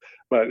type.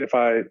 But if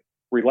I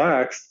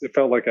relaxed, it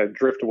felt like I'd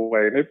drift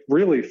away. And it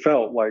really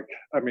felt like,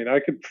 I mean, I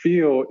could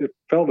feel, it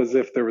felt as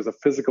if there was a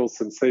physical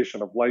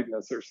sensation of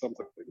lightness or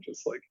something,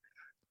 just like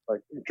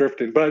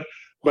drifting. But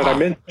I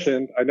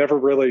mentioned I never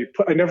really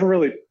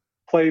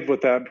played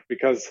with that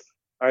because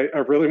I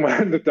really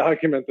wanted to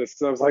document this.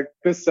 So I was like,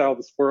 this is out of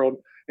this world.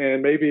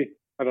 And maybe,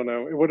 I don't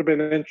know, it would have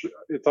been,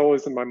 it's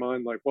always in my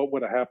mind, like what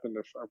would have happened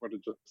if I would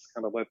have just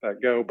kind of let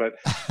that go. But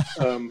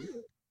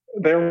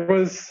there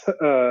was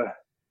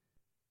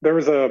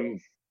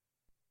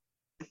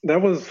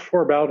that was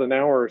for about an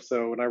hour or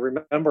so. And I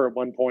remember at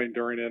one point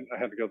during it, I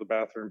had to go to the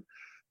bathroom,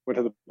 went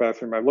to the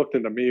bathroom. I looked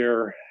in the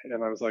mirror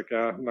and I was like,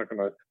 I'm not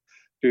going to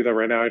do that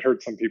right now. I'd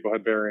heard some people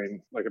had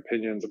varying like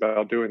opinions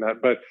about doing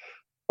that, but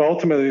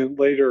ultimately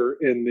later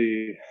in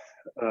the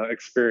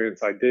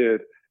experience I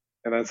did.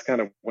 And that's kind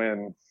of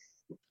when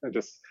I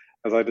just,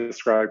 as I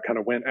described, kind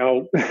of went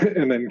out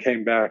and then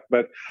came back.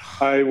 But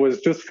I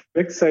was just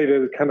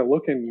fixated kind of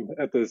looking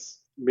at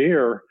this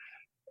mirror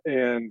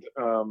and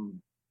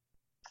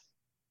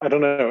I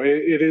don't know.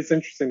 It is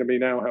interesting to me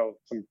now how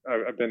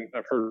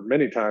I've heard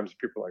many times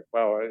people are like,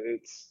 wow,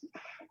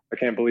 I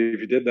can't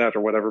believe you did that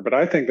or whatever. But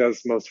I think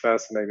that's the most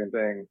fascinating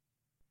thing.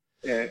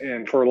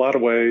 And for a lot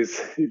of ways,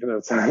 even though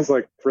it sounds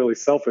like really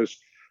selfish,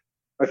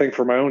 I think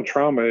for my own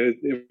trauma,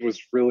 it was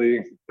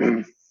really.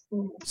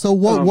 So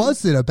what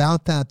was it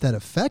about that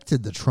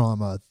affected the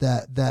trauma?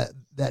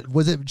 That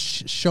was it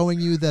showing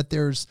you that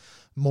there's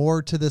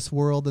more to this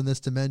world and this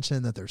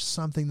dimension, that there's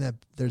something that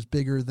there's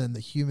bigger than the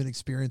human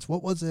experience?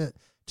 What was it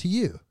to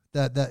you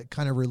that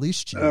kind of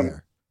released you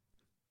there?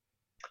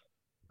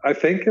 I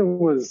think it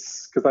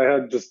was because I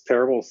had just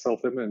terrible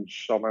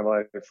self-image all my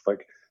life.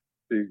 Like,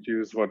 to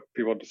use what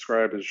people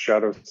describe as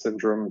shadow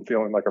syndrome,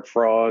 feeling like a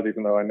fraud,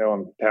 even though I know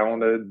I'm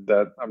talented,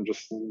 that I'm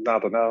just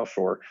not enough.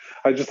 Or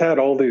I just had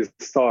all these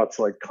thoughts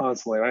like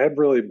constantly. And I had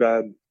really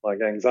bad like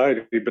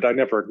anxiety, but I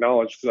never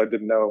acknowledged because I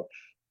didn't know,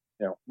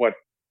 what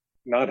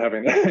not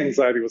having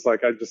anxiety was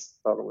like. I just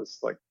thought it was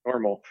like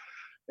normal.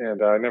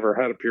 And I never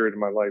had a period in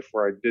my life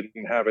where I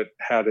didn't had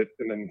it.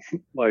 And then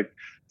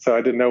so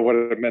I didn't know what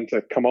it meant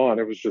to come on.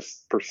 It was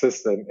just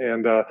persistent.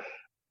 And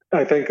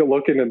I think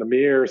looking in the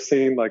mirror,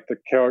 seeing like the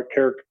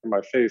character in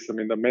my face, I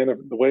mean,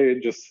 the way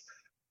it just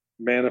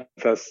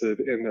manifested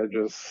in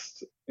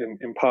an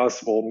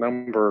impossible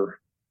number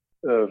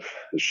of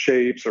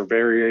shapes or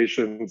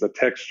variations, of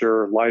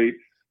texture, light.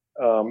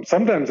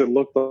 Sometimes it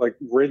looked like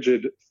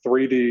rigid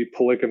 3D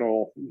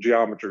polygonal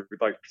geometry,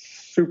 like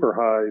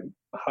super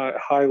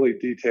highly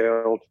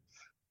detailed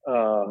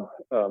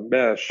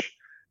mesh.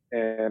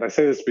 And I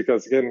say this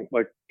because, again,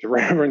 like to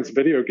reference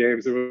video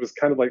games, it was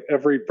kind of like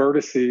every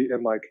vertex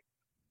and like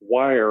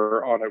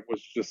wire on it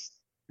was just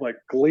like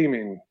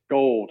gleaming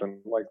gold, and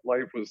like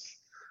light was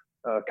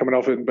coming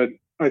off it. But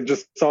I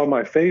just saw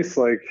my face,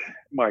 like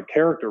my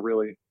character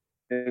really,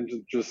 and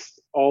just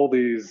all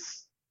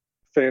these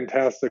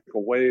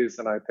fantastical ways.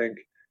 And I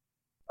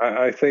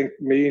think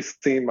me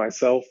seeing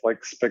myself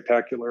like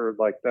spectacular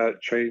like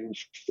that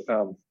changed.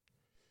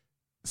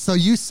 So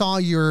you saw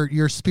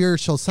your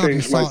spiritual self.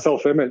 Changed my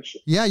self-image.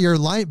 Yeah, your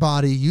light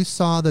body. You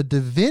saw the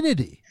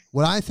divinity.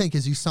 What I think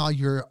is you saw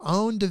your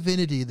own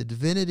divinity,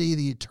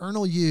 the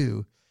eternal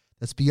you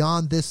that's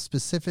beyond this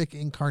specific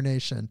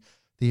incarnation,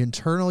 the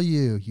eternal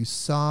you. You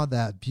saw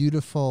that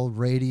beautiful,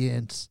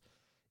 radiant,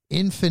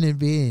 infinite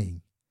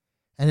being,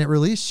 and it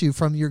released you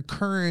from your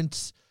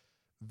current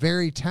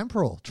very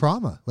temporal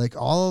trauma. Like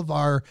all of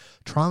our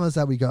traumas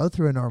that we go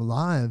through in our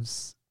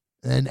lives.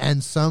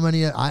 And so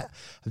many, I've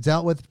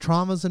dealt with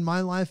traumas in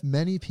my life.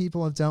 Many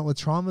people have dealt with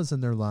traumas in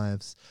their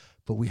lives,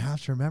 but we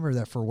have to remember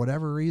that for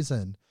whatever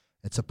reason,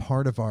 it's a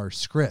part of our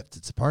script.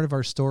 It's a part of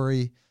our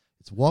story.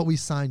 It's what we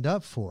signed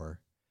up for,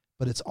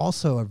 but it's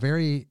also a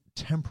very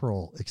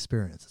temporal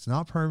experience. It's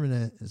not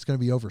permanent. It's going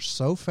to be over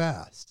so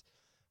fast.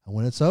 And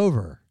when it's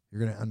over,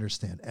 you're going to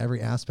understand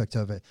every aspect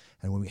of it.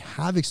 And when we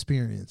have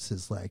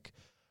experiences like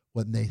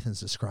what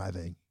Nathan's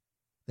describing,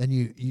 then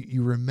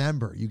you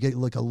remember, you get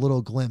like a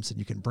little glimpse, and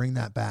you can bring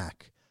that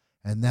back,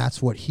 and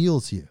that's what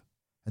heals you,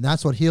 and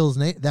that's what heals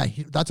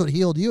that's what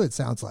healed you. It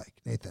sounds like,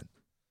 Nathan.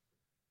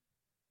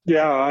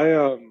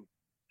 Yeah,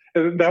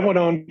 that went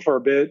on for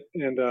a bit,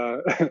 and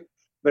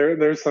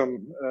there's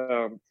some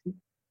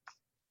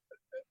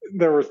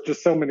there was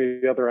just so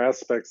many other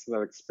aspects of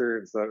that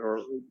experience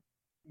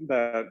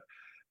that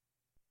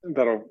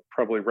I'll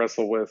probably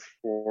wrestle with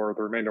for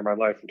the remainder of my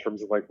life in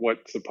terms of like what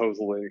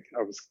supposedly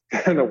I was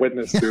kind of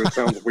witness to. It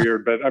sounds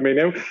weird, but I mean,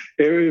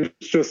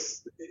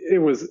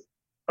 it was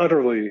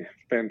utterly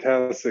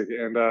fantastic,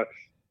 and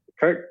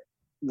kind of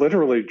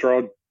literally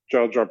jaw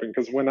dropping,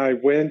 because when I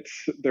went,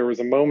 there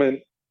was a moment,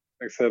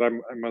 like I said, I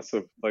must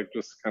have like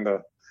just kind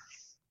of,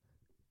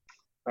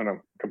 I don't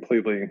know,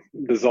 completely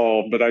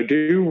dissolved, but I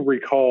do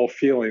recall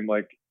feeling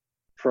like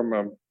from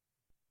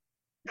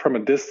a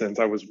distance,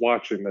 I was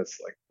watching this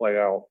like play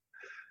out,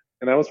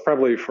 and that was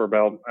probably for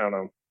about, I don't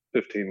know,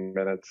 15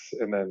 minutes.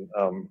 And then,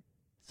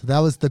 so that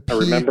was the peak. I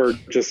remember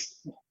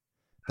just,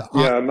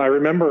 Yeah, and I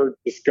remember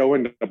just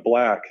going to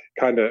black.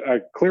 Kind of,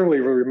 I clearly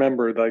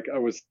remembered like I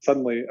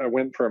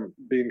went from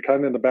being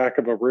kind of in the back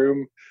of a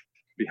room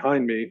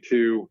behind me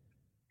to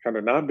kind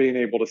of not being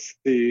able to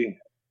see,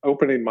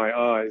 opening my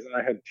eyes, and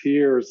I had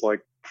tears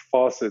like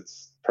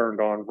faucets turned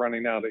on,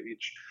 running out of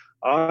each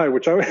eye,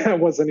 which I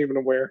wasn't even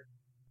aware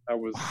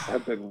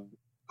had been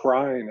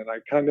crying, and I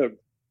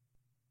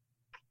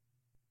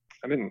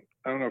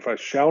don't know if I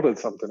shouted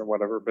something or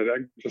whatever, but I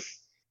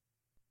just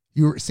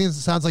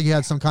sounds like you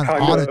had some kind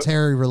of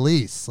auditory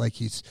release,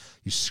 like you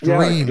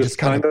screamed, just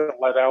kind of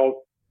let out.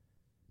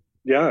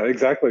 Yeah,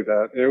 exactly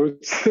that. It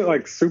was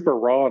like super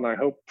raw, and I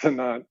hope to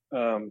not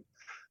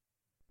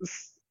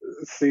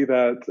see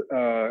that,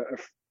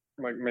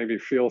 like maybe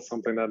feel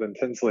something that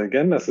intensely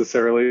again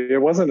necessarily.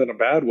 It wasn't in a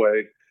bad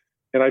way,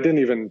 and I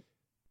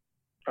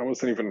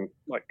wasn't even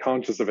like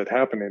conscious of it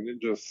happening.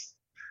 It just,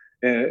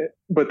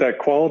 but that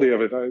quality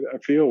of it, I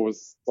feel,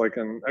 was like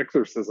an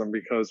exorcism,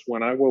 because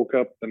when I woke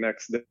up the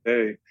next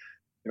day,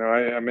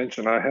 I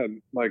mentioned I had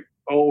like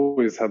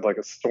always had like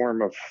a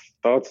storm of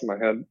thoughts in my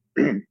head,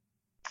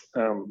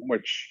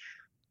 which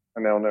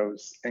I now know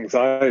is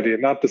anxiety.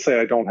 And not to say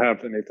I don't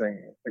have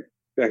anything like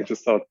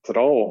anxious thoughts at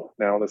all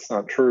now, that's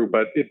not true,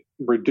 but it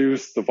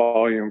reduced the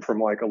volume from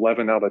like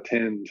 11 out of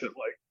 10 to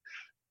like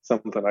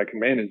something I can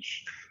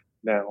manage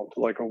now to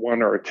like a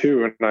 1 or a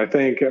 2. And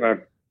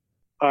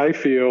I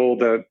feel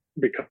that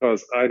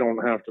because I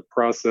don't have to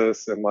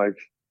process and like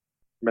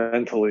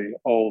mentally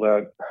all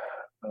that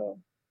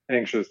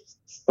anxious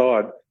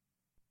thought,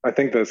 I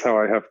think that's how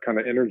I have kind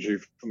of energy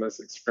from this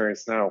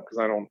experience now, because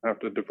I don't have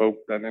to devote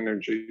that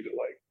energy to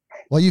like.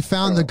 Well, you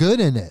found the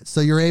good in it,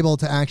 so you're able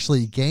to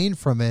actually gain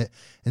from it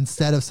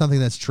instead of something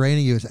that's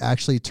draining you. It's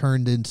actually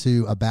turned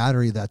into a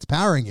battery that's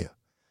powering you,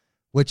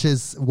 which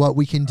is what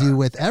we can do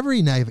with every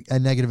a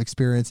negative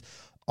experience.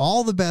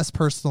 All the best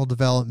personal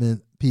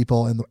development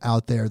people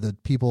out there, the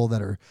people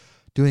that are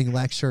doing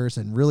lectures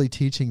and really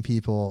teaching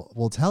people,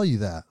 will tell you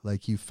that.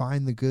 Like, you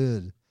find the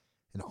good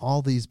in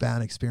all these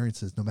bad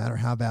experiences, no matter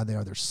how bad they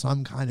are. There's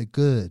some kind of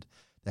good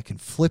that can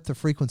flip the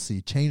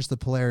frequency, change the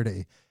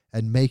polarity,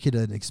 and make it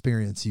an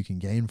experience you can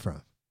gain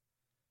from.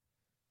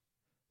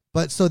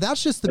 But so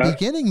that's just the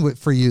beginning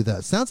for you, though.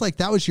 It sounds like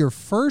that was your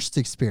first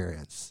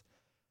experience,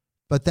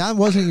 but that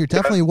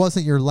definitely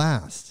wasn't your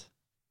last.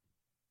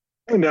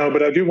 No,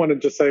 but I do want to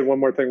just say one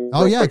more thing.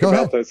 Oh yeah, go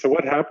ahead. That. So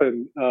what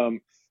happened?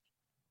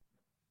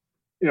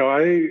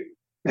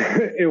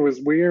 It was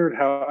weird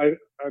how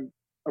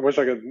I wish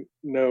I could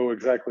know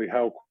exactly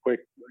how quick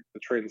like, the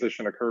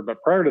transition occurred.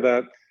 But prior to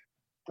that,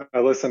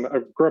 I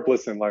grew up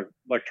listening like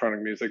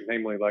electronic music,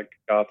 namely like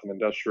goth and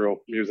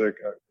industrial music.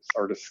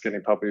 Artist Skinny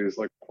Puppy is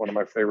like one of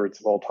my favorites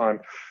of all time,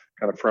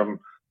 kind of from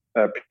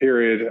that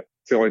period.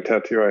 It's the only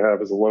tattoo I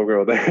have is a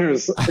logo of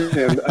theirs.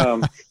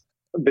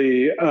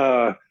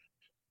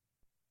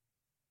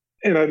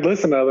 And I'd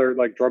listen to other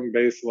like drum and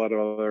bass, a lot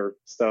of other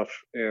stuff.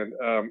 And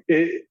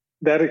a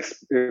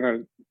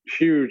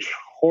huge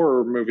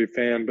horror movie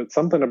fan, but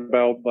something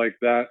about like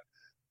that.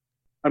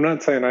 I'm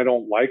not saying I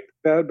don't like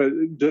that, but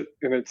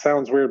and it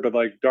sounds weird, but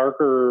like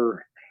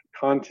darker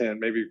content,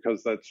 maybe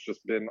because that's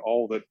just been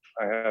all that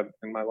I had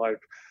in my life,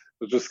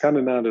 was just kind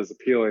of not as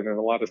appealing. And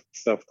a lot of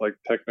stuff like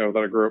techno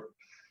that I grew up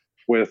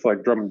with,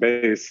 like drum and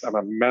bass, I'm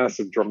a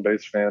massive drum and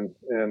bass fan.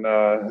 And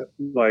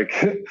like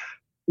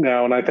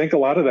now, and I think a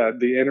lot of that,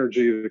 the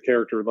energy of the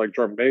character, like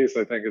drum and bass,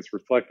 I think is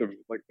reflective of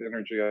like the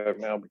energy I have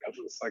now because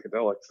of the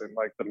psychedelics, and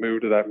like the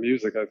mood of that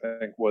music, I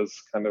think was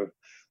kind of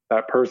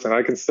that person.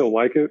 I can still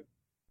like it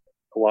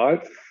a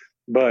lot,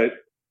 but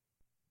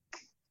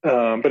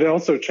it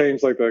also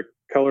changed like the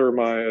color of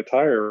my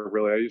attire.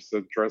 Really, I used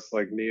to dress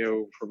like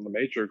Neo from the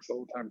Matrix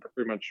all the time,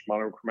 pretty much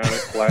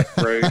monochromatic, black,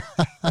 gray,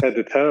 head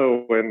to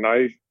toe, and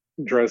I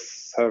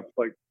have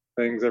like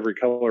things every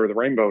color of the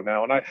rainbow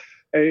now, and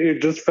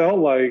it just felt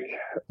like,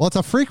 well, it's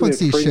a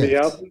frequency shift. Me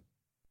out.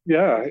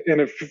 Yeah, and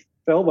it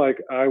felt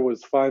like I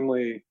was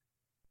finally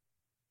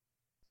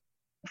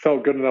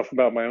felt good enough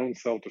about my own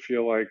self to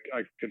feel like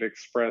I could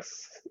express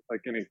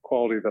like any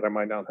quality that I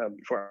might not have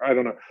before. I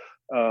don't know.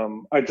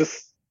 I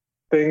just,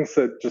 things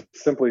that just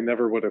simply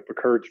never would have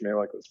occurred to me,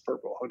 like this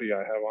purple hoodie I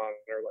have on,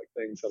 or like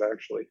things that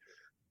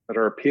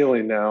are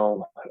appealing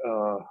now.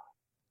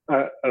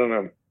 I don't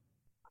know.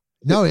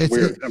 No, it's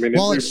weird.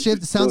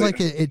 It sounds really, like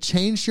it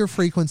changed your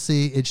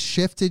frequency. It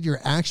shifted your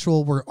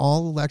actual, we're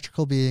all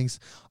electrical beings,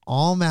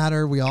 all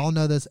matter. We all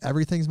know this.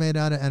 Everything's made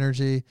out of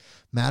energy.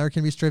 Matter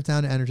can be stripped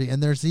down to energy.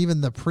 And there's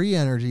even the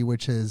pre-energy,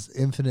 which is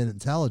infinite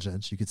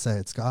intelligence. You could say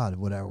it's God,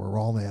 whatever. We're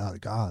all made out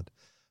of God.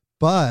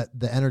 But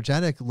the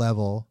energetic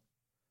level,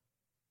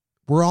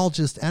 we're all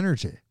just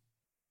energy.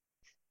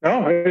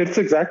 No, it's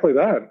exactly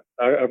that.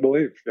 I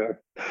believe. Yeah.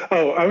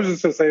 Oh, I was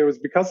just going to say, it was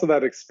because of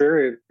that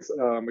experience.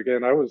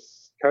 Again, I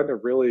was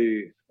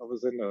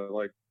into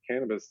like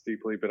cannabis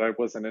deeply, but I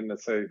wasn't into,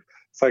 say,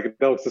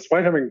 psychedelics,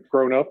 despite having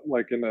grown up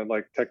like in a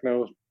like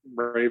techno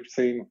rave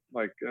scene.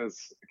 Like as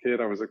a kid,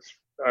 I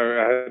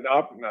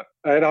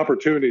had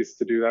opportunities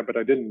to do that, but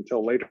I didn't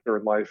until later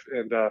in life.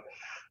 And but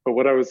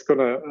what I was going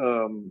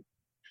to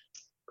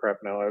crap.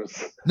 Now I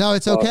was No,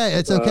 it's okay.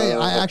 It's okay.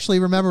 I uh, actually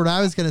remember what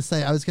I was going to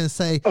say. I was going to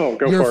say, oh,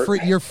 go you're for free.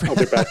 it. You're free. I'll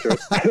get back to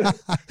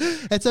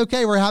it. It's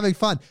okay. We're having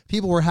fun.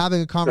 People, we're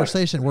having a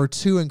conversation. We're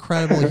two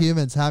incredible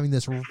humans having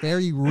this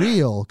very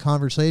real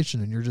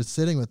conversation, and you're just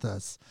sitting with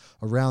us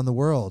around the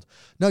world.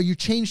 No, you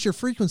changed your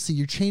frequency.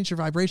 You changed your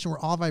vibration. We're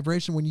all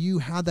vibration. When you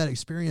had that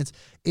experience,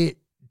 it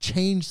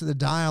changed the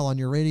dial on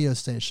your radio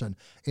station.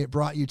 It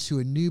brought you to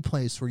a new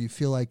place where you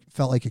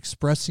felt like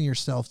expressing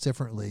yourself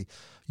differently.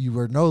 You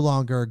were no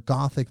longer a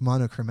gothic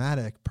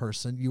monochromatic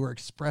person. You were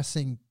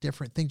expressing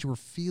different things. You were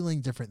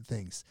feeling different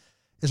things.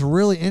 It's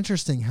really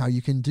interesting how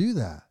you can do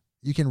that.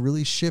 You can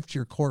really shift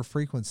your core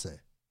frequency.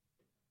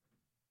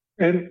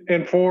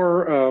 And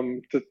for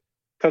to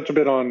touch a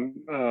bit on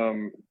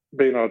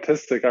being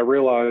autistic, I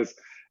realized,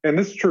 and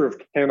this is true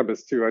of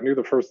cannabis too. I knew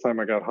the first time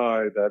I got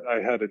high that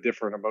I had a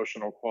different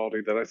emotional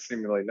quality that I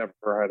seemingly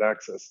never had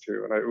access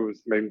to,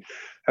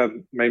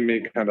 and made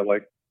me kind of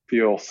like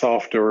feel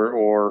softer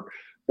or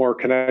more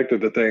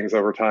connected to things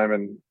over time.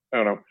 And I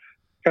don't know,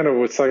 kind of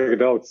with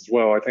psychedelics as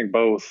well. I think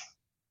both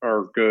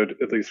are good,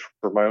 at least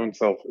for my own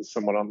self as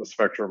someone on the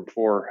spectrum,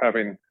 for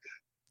having,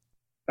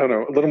 I don't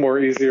know, a little more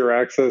easier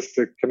access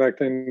to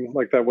connecting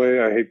like that way.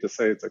 I hate to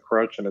say it's a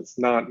crutch, and it's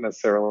not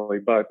necessarily,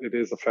 but it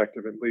is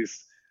effective, at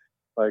least.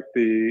 Like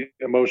the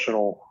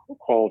emotional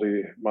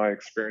quality, my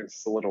experience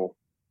is a little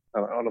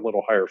on a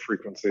little higher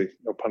frequency,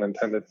 no pun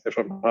intended if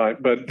I'm high,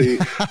 but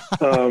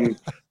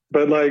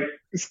but like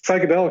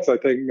psychedelics, I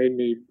think made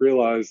me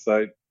realize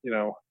that,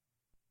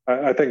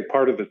 I think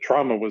part of the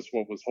trauma was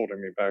what was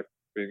holding me back,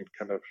 being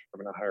kind of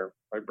having a higher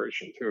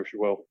vibration too, if you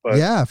will. But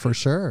Yeah, for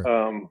sure.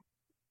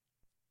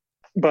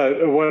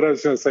 But what I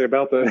was going to say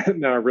about the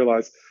now I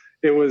realize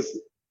it was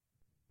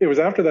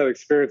after that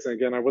experience, and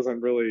again, I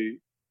wasn't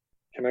really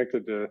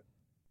connected to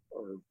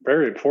or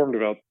very informed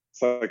about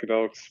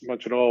psychedelics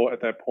much at all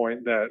at that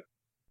point, that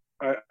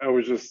I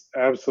was just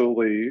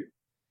absolutely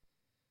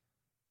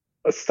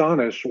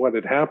astonished what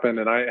had happened,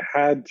 and I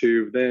had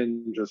to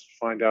then just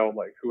find out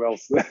like who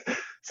else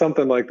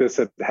something like this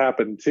had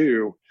happened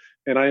to.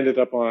 And I ended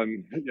up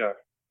on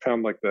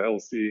found like the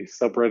LSD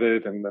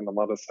subreddit, and then a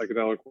lot of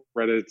psychedelic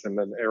Reddits, and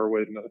then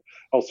Airwood, and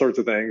all sorts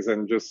of things,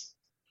 and just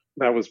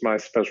that was my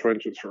special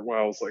interest for a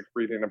while. I was like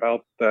reading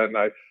about that, and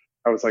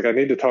I was like, I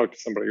need to talk to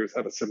somebody who's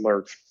had a similar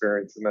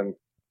experience. And then,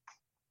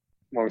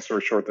 long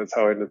story short, that's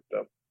how I ended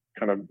up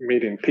kind of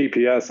meeting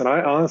PPS. And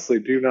I honestly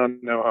do not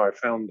know how I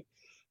found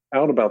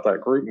out about that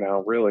group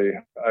now, really.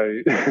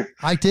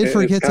 I did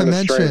forget to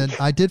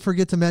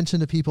mention,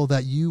 to people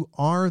that you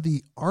are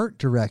the art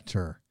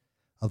director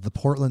of the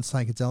Portland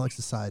Psychedelic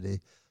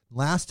Society.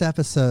 Last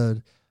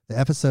episode, the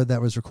episode that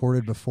was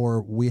recorded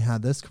before we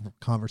had this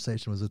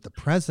conversation, was with the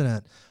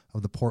president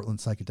of the Portland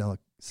Psychedelic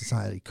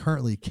Society,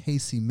 currently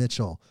Casey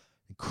Mitchell.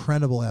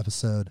 Incredible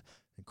episode,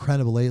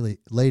 incredible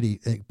lady.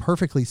 It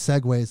perfectly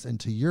segues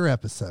into your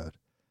episode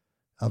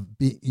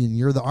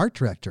you're the art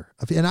director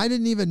and I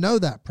didn't even know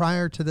that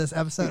prior to this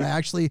episode. I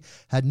actually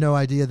had no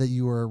idea that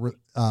you were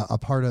a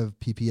part of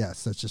PPS.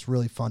 So it's just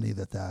really funny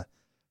that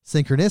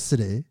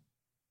synchronicity,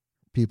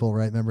 people,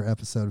 right? Remember a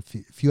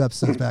few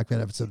episodes back,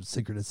 that episode of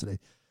synchronicity.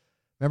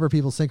 Remember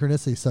people,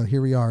 synchronicity. So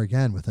here we are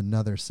again with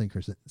another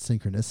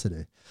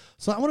synchronicity.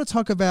 So I want to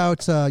talk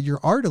about your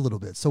art a little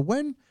bit. So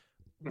when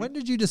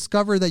did you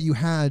discover that you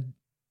had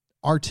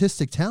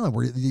artistic talent,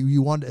 where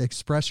you wanted to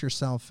express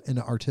yourself in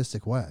an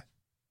artistic way?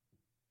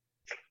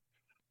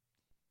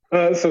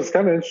 So it's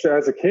kind of interesting.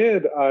 As a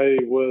kid, I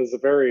was a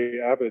very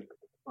avid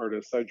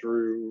artist. I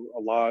drew a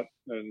lot,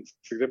 and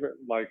significant,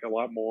 like a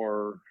lot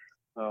more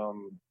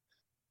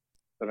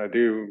than I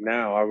do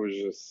now. I was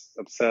just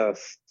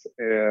obsessed,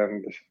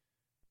 and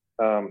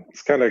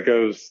this kind of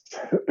goes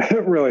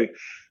really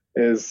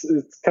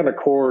it's kind of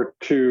core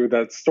to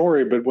that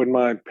story. But when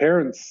my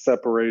parents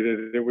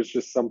separated, it was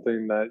just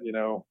something that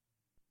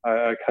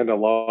I kind of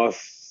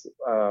lost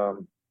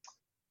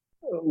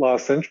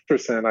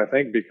interest in, I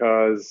think,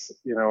 because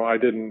I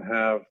didn't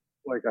have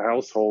like a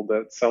household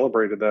that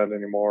celebrated that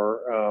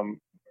anymore.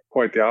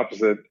 Quite the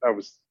opposite. I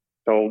was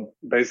told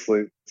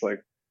basically, it's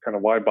like, kind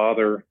of, why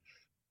bother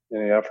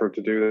any effort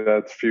to do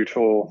that? It's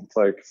futile. It's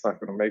like, it's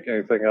not going to make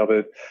anything of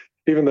it.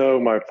 Even though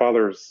my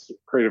father's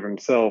creative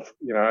himself,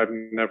 I've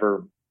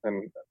never,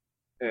 and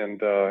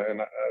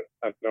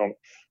I don't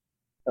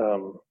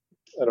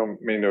I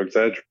don't mean to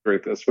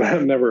exaggerate this, but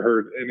I've never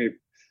heard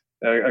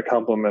a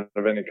compliment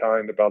of any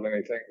kind about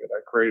anything that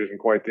I created, and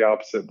quite the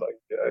opposite. Like,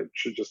 I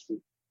should just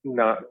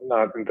not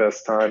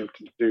invest time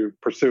to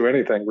pursue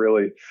anything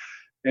really.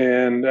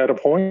 And at a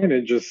point,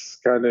 it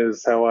just kind of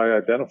is how I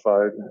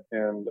identified.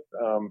 And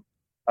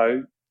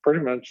I pretty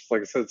much,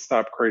 like I said,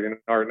 stopped creating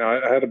art. Now,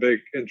 I had a big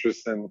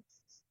interest in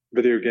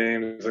video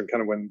games, and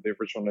kind of when the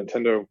original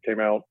Nintendo came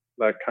out,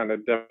 that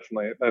had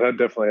definitely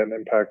had an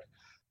impact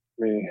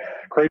on me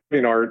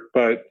creating art.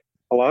 But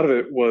a lot of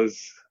it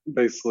was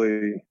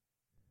basically,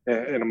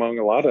 and among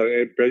a lot of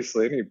it,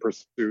 basically any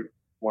pursuit I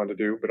wanted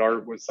to do, but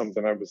art was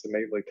something I was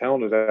innately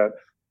talented at.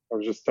 I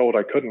was just told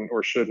I couldn't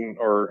or shouldn't,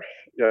 or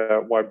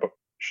why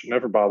should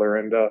never bother.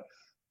 And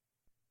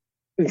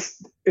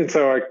and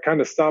so I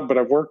kind of stopped, but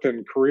I've worked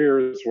in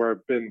careers where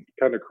I've been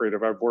kind of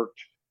creative. I've worked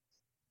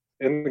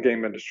in the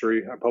game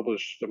industry. I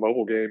published a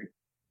mobile game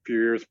a few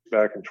years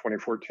back in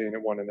 2014.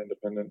 It won an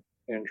independent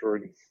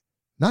Android.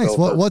 Nice.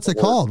 What's it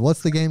called?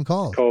 What's the game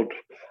called?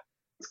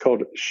 It's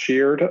called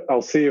Sheared.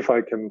 I'll see if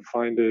I can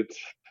find it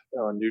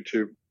on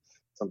YouTube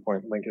at some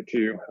point. Link it to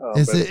you.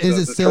 Is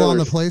it still on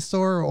the Play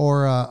Store,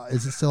 or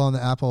is it still on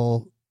the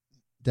Apple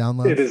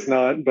download? It is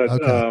not, but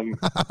okay.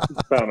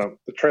 I don't know.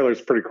 The trailer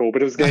is pretty cool.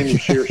 But it was a game. You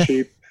shear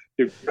sheep,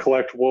 you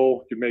collect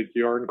wool, you make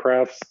yarn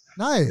crafts.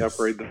 Nice. You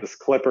operate this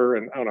clipper,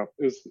 and I don't know.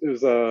 It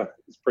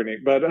was pretty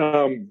neat.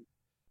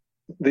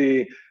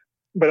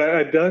 But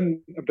I've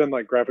done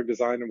like graphic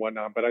design and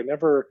whatnot, but I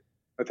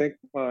think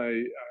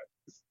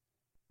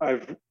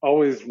I've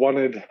always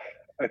wanted,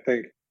 I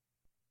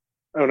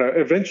don't know,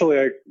 eventually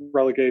I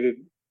relegated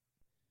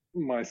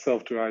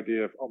myself to the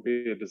idea of I'll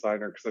be a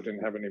designer because I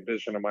didn't have any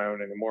vision of my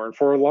own anymore. And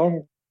for a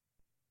long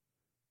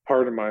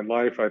part of my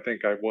life, I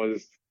think I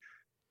was,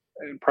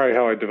 and probably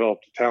how I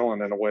developed a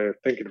talent in a way of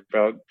thinking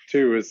about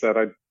too, is that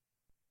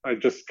I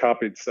just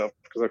copied stuff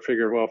because I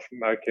figured, well, if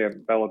I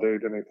can't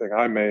validate anything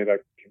I made, I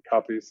can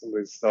copy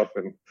somebody's stuff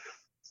and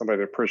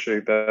somebody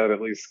appreciate that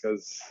at least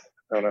because,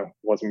 I don't know, it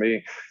wasn't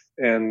me.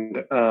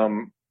 And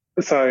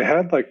so I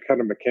had like kind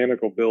of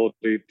mechanical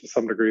ability to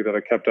some degree that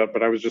I kept up,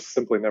 but I was just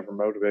simply never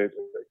motivated to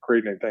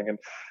create anything. And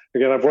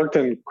again, I've worked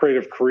in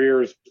creative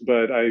careers,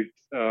 but I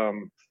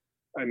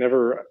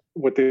never,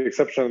 with the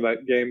exception of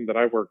that game that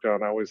I worked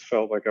on, I always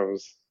felt like I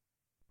was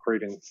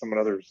creating someone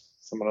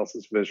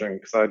else's vision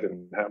because I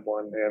didn't have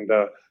one. And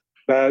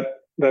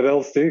that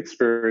LSD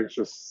experience,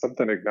 just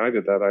something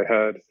ignited that. I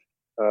had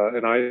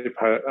an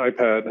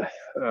iPad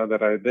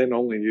that I then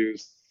only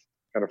used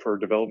kind of for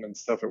development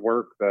stuff at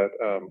work that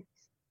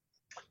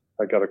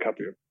I got a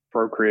copy of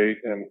Procreate,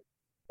 and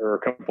there are a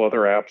couple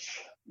other apps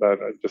that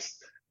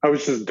I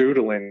was just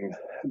doodling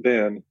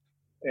then.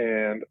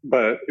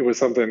 But it was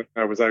something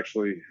I was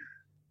actually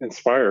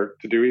inspired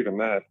to do, even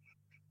that,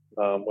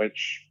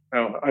 which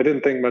I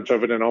didn't think much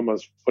of it and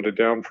almost put it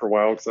down for a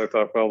while because I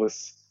thought, well,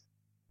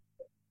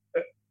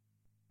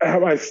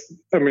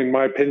 I mean,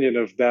 my opinion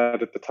of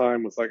that at the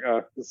time was like,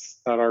 this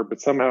is not art,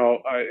 but somehow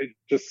it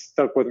just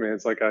stuck with me.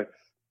 It's like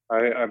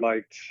I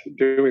liked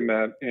doing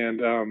that.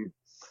 And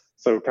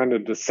so kind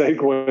of to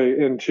segue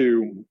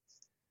into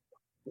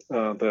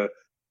the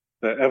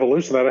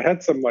evolution that I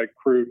had some like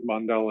crude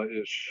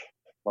mandala-ish,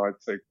 well,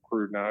 I'd say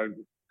crude now,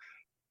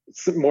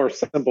 it's more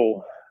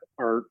simple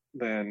art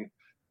than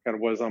kind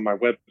of was on my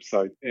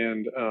website.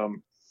 And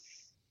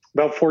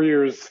about 4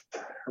 years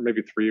or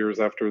maybe 3 years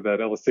after that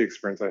LSD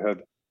experience, I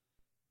had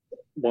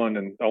one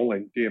and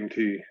only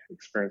DMT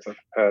experience I've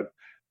had.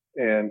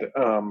 And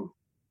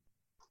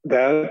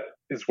that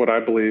is what I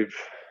believe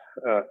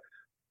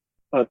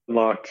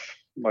unlocked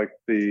like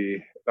the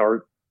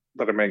art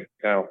that I make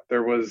now.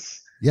 There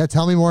was... Yeah,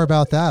 tell me more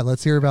about that.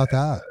 Let's hear about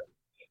that.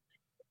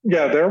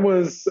 Yeah, there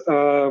was...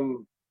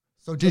 So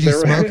did you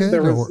smoke it,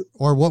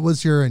 or what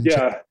was your...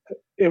 Yeah,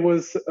 it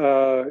was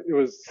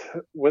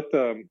with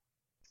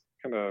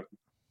kind of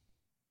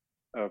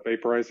a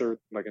vaporizer,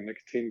 like a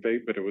nicotine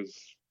vape, but it was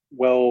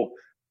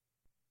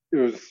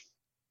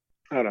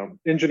I don't know,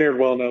 engineered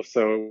well enough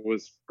so it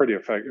was pretty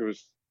effective. It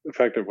was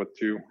effective with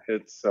 2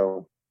 hits.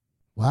 So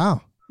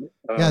wow.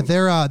 Yeah,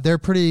 they're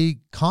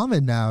pretty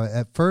common now.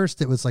 At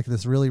first, it was like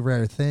this really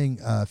rare thing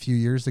a few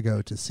years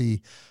ago to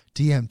see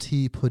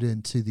DMT put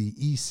into the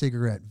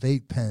e-cigarette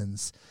vape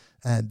pens,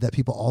 and that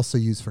people also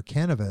use for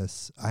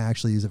cannabis. I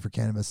actually use it for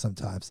cannabis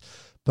sometimes,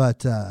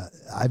 but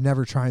I've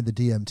never tried the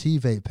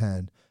DMT vape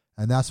pen,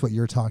 and that's what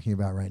you're talking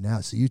about right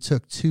now. So you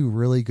took 2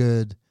 really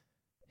good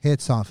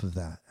hits off of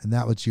that, and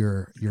that was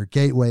your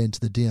gateway into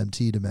the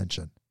DMT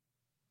dimension.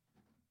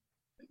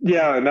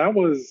 Yeah, and that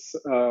was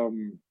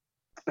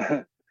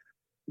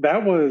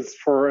that was,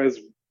 for as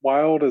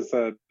wild as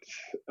that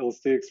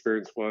LSD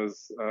experience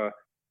was,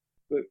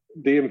 the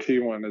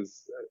DMT one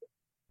is,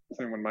 as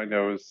anyone might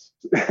know, is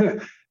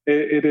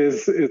it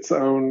is its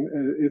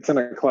own. It's in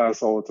a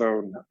class all its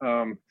own.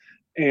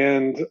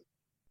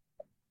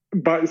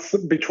 But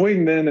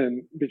between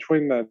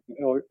that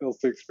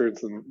LSD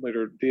experience and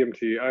later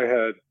DMT, I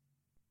had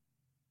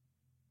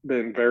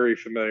been very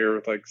familiar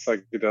with like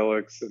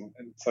psychedelics and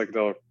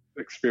psychedelic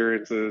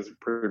experiences,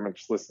 pretty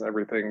much listen to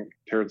everything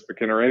Terrence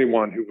McKenna or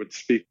anyone who would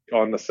speak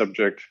on the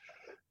subject,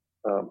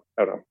 I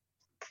don't know,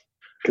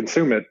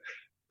 consume it.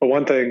 But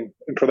one thing,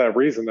 and for that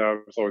reason, though, I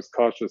was always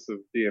cautious of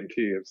DMT.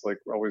 It's like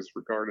always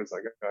regarded as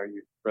like, oh,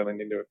 you really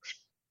need to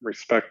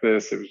respect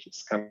this. It was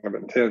just kind of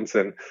intense,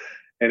 and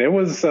it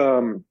was,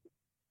 yeah,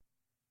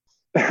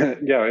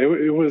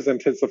 it was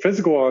intense. The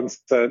physical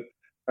onset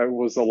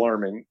was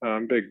alarming.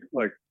 I'm a big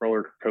like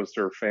roller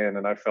coaster fan,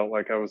 and I felt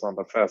like I was on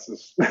the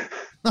fastest,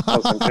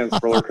 most intense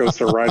roller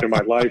coaster ride of my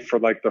life for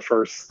like the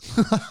first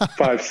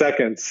 5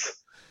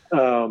 seconds.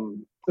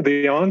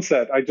 The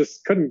onset, I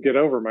just couldn't get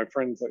over. My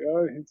friend's like,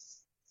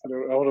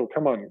 oh,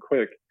 come on,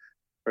 quick.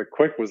 But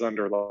quick was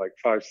under like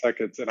 5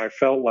 seconds, and I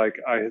felt like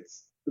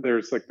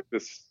there's like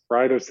this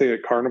ride of, say,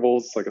 at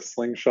carnivals, like a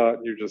slingshot,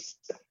 and you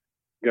just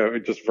go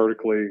it just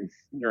vertically.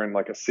 You're in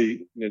like a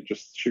seat, and it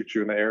just shoots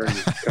you in the air, and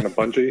you kind of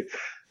bungee.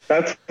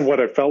 That's what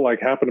it felt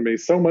like happened to me.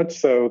 So much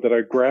so that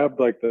I grabbed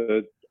like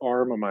the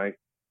arm of my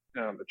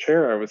the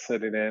chair I was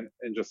sitting in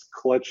and just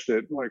clutched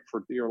it like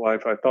for dear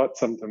life. I thought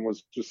something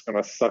was just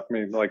going to suck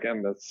me like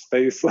into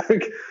space,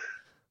 like.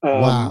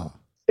 Um, Wow.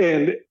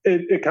 and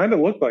it kind of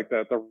looked like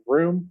that. The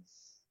room.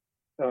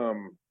 I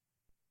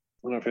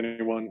don't know if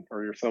anyone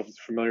or yourself is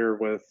familiar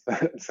with,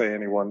 say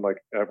anyone, like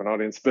I have an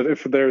audience, but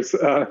if there's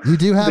You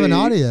do have an the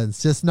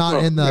audience, just not oh,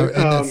 in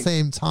the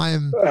same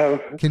time uh,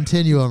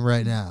 continuum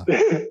right now.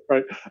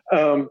 right,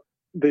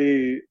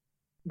 the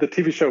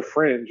TV show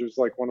Fringe is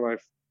like one of my,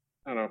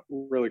 I don't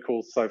know, really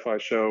cool sci-fi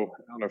show.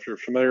 I don't know if you're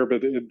familiar,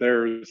 but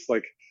there's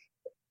like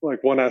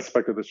one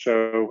aspect of the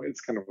show,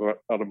 it's kind of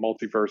about a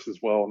multiverse as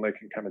well, and they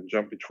can kind of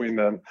jump between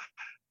them.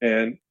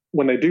 And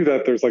when they do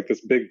that, there's like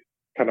this big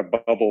kind of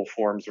bubble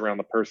forms around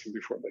the person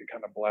before they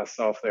kind of blast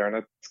off there. And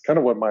that's kind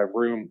of what my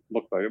room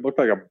looked like. It looked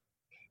like I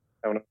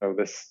don't know,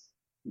 this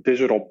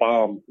digital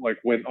bomb like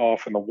went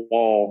off in the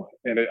wall,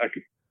 and I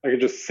could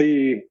just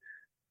see,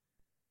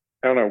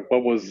 I don't know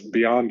what was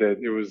beyond it.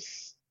 It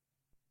was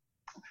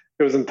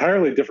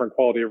entirely different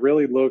quality.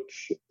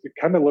 It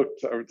kind of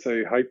looked, I would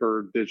say,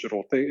 hyper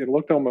digital thing. It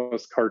looked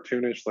almost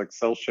cartoonish, like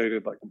cell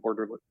shaded, like a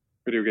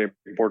video game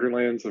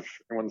Borderlands, if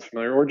anyone's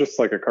familiar, or just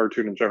like a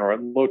cartoon in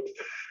general.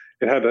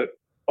 It had an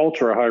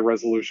ultra high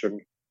resolution,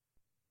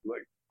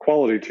 like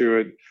quality to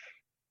it,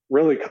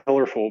 really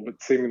colorful,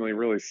 but seemingly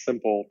really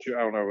simple to, I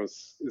don't know,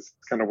 is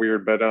kind of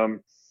weird. But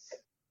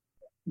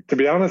to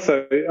be honest, I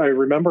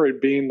remember it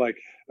being like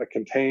a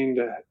contained,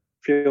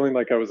 feeling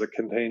like I was a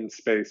contained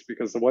space,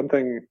 because the one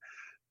thing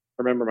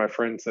I remember my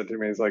friend said to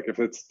me is like, if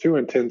it's too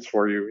intense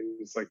for you,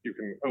 he's like, you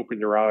can open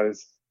your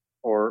eyes,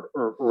 or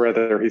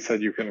rather, he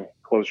said you can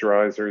close your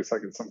eyes, or he's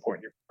like, at some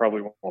point you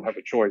probably won't have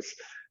a choice.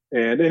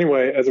 And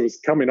anyway, as it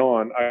was coming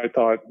on, I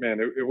thought, man,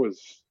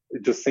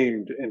 it just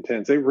seemed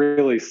intense. It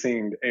really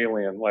seemed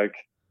alien, like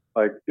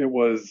it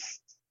was.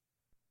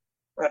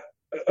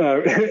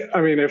 I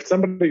mean, if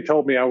somebody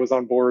told me I was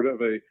on board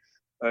of a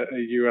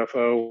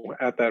UFO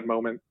at that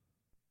moment,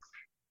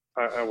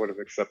 I would have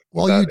accepted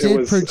Well, that. you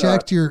did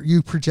project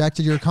you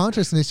projected your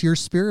consciousness, your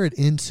spirit,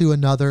 into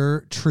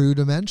another true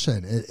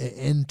dimension,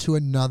 into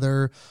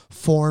another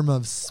form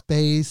of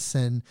space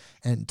and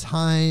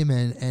time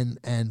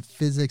and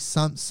physics,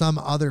 some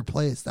other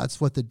place. That's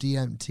what the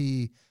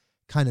DMT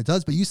kind of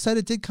does. But you said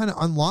it did kind of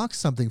unlock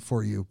something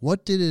for you.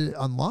 What did it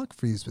unlock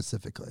for you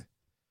specifically?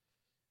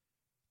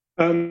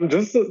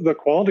 Just the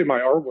quality of my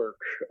artwork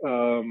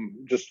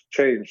just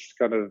changed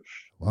kind of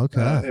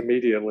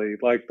immediately.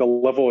 Like the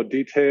level of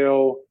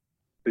detail,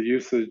 the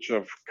usage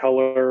of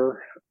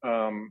color.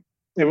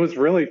 It was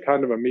really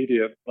kind of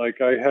immediate. Like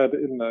I had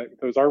in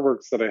those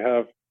artworks that I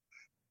have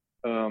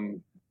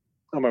on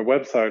my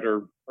website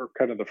are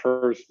kind of the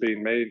first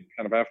being made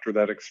kind of after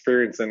that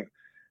experience. And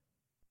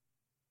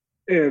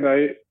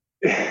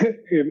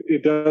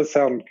it does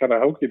sound kind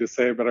of hokey to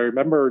say, but I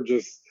remember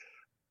just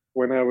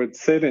when I would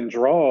sit and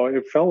draw,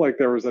 it felt like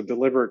there was a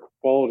deliberate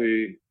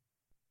quality.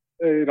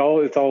 It's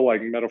all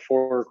like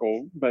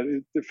metaphorical, but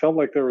it felt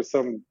like there was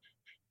some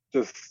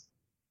just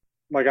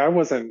like I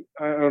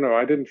don't know,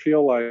 I didn't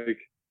feel like,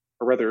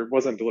 or rather, it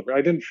wasn't deliberate.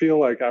 I didn't feel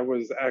like I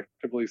was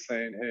actively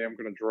saying, "Hey, I'm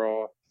going to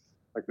draw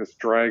like this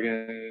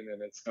dragon,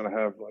 and it's going to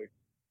have like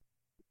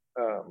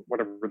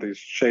whatever these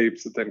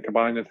shapes that then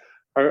combine it."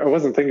 I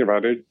wasn't thinking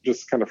about it. It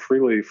just kind of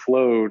freely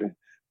flowed,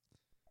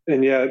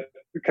 and yet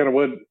kind of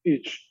what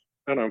each,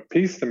 I don't know,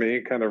 piece to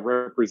me kind of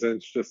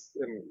represents just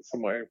in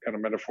some way kind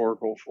of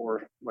metaphorical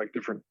for like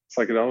different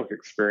psychedelic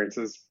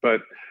experiences.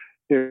 But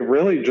it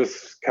really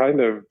just kind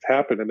of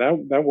happened, and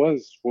that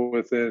was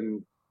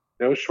within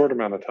no short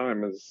amount of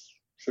time. As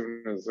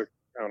soon as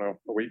I don't know,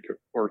 a week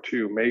or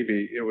two,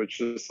 maybe, it was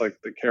just like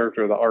the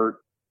character of the art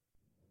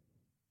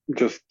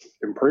just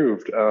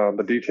improved,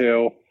 the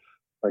detail,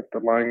 like the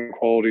line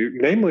quality,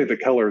 namely the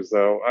colors.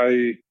 Though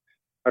I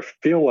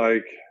feel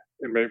like,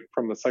 and maybe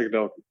from the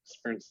psychedelic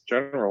experience in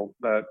general,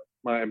 that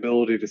my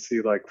ability to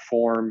see like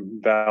form,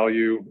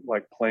 value,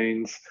 like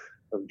planes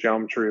of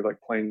geometry,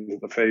 like planes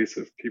of the face,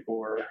 if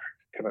people are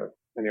kind of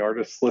any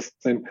artists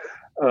listening,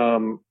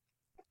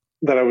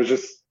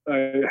 that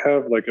I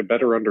have like a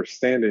better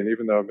understanding,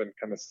 even though I've been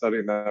kind of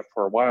studying that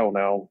for a while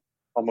now.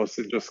 Almost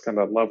it just kind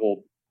of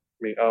leveled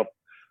me up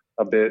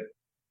a bit.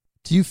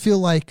 Do you feel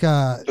like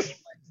that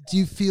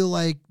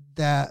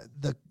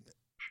the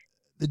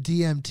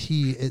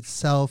DMT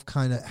itself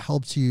kind of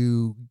helped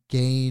you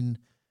gain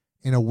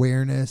an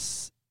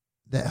awareness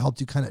that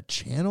helped you kind of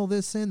channel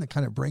this in, that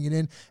kind of bring it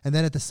in, and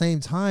then at the same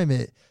time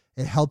it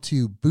helped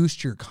you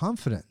boost your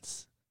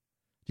confidence?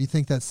 Do you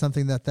think that's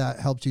something that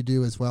helped you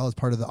do as well as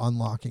part of the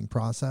unlocking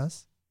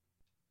process?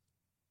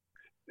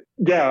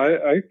 Yeah,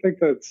 I think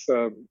that's,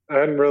 I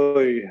hadn't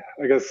really,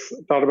 I guess,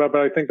 thought about,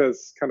 but I think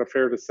that's kind of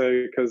fair to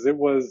say, because it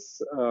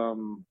was,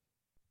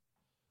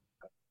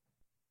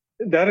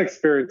 that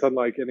experience,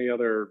 unlike any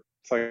other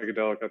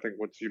psychedelic, I think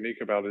what's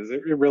unique about it is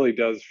it really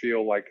does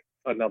feel like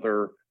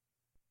another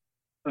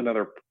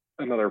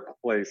another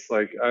place.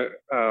 Like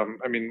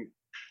I mean,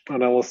 on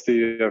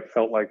LSD, I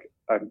felt like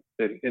I've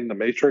been in the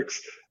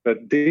Matrix,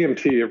 but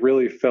DMT, it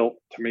really felt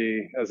to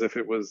me as if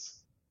it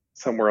was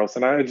somewhere else.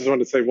 And I just want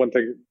to say one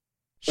thing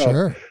about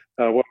Sure.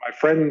 what my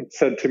friend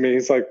said to me.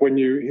 He's like,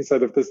 he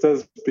said, if this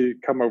does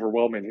become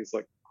overwhelming, he's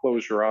like,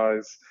 close your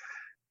eyes.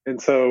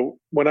 And so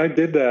when I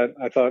did that,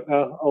 I thought,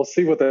 I'll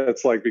see what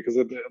that's like, because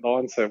the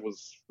onset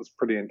was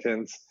pretty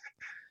intense.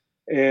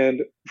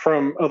 And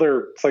from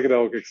other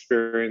psychedelic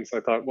experience, I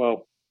thought,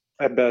 well,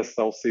 at best,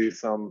 I'll see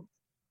some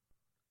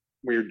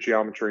weird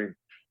geometry.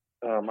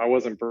 I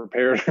wasn't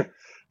prepared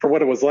for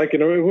what it was like.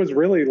 It was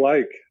really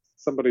like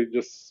somebody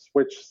just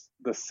switched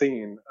the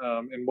scene.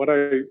 And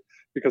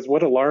because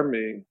what alarmed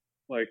me,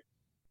 like,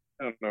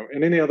 I don't know,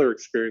 in any other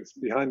experience,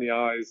 behind the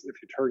eyes,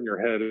 if you turn your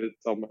head,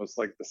 it's almost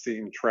like the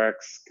scene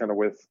tracks kind of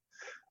with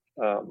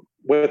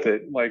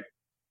it. Like,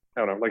 I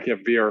don't know, like you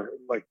have VR,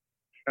 like,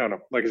 I don't know,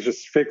 like it's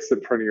just fixed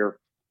in front of your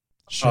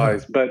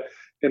eyes. But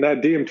in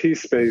that DMT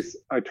space,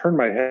 I turned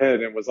my head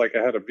and it was like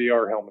I had a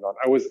VR helmet on.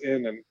 I was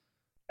in an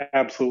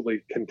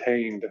absolutely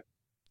contained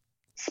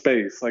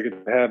space. Like, it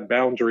had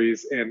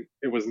boundaries and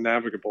it was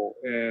navigable.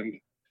 And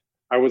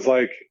I was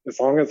like, as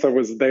long as I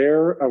was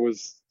there,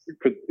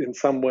 could in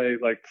some way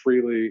like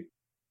freely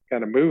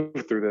kind of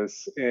move through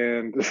this.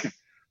 And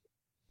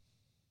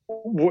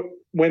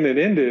when it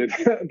ended,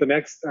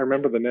 I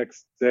remember the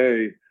next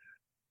day,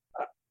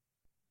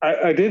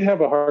 I did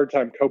have a hard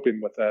time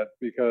coping with that,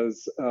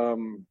 because I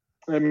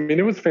mean,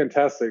 it was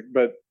fantastic,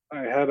 but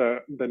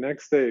the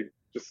next day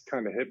just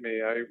kind of hit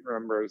me. I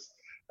remember I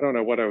don't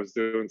know what I was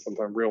doing,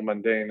 something real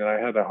mundane, and I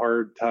had a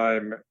hard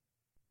time.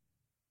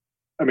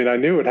 I mean, I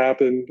knew it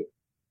happened.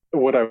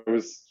 What I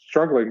was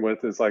struggling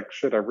with is like,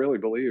 should I really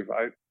believe?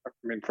 I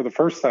mean, for the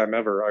first time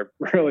ever, I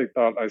really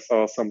thought I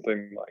saw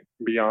something like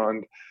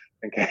beyond,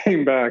 and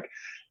came back,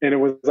 and it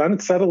was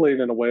unsettling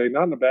in a way,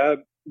 not in a bad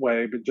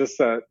way, but just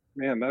that,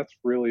 man, that's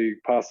really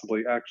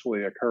possibly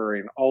actually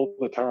occurring all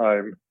the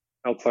time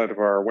outside of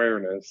our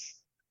awareness.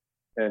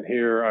 And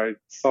here I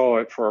saw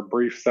it for a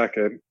brief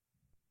second,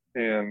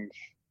 and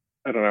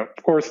I don't know.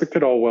 Of course, it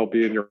could all well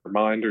be in your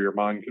mind, or your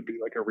mind could be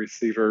like a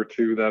receiver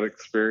to that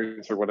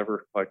experience, or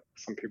whatever, like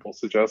some people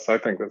suggest. I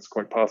think that's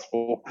quite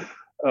possible.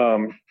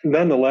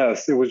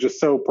 Nonetheless, it was just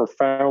so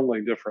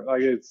profoundly different.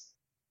 Like,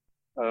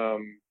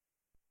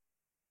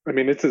 I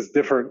mean, it's as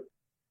different.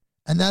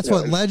 And that's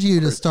what led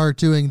you to start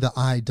doing the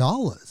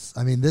idolas.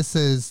 I mean, this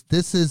is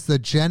the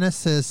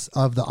genesis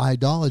of the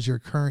idolas, your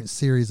current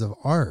series of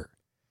art.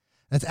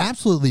 And it's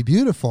absolutely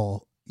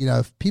beautiful. You know,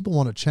 if people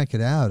want to check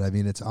it out, I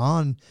mean, it's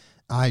on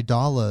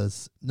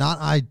idolas,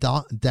 not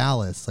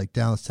Dallas, like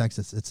Dallas,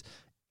 Texas. It's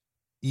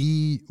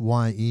EYEDALAS.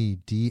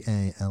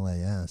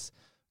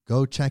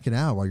 Go check it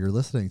out while you're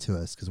listening to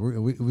us, because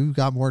we've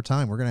got more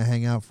time. We're going to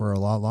hang out for a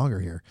lot longer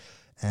here.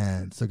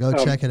 And so go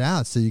check it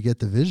out so you get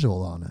the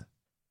visual on it.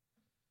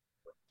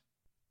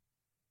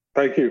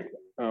 Thank you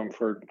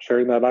for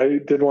sharing that. I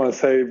did want to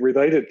say,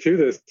 related to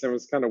this, it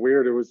was kind of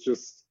weird. It was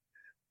just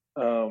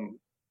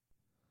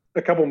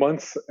a couple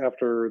months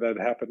after that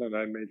happened, and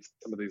I made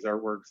some of these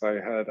artworks.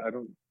 I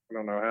don't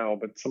know how,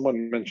 but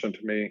someone mentioned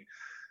to me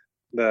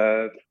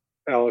that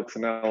Alex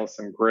and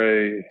Allison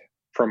Gray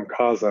from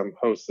Autism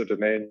hosted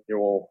an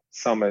annual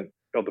summit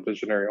called the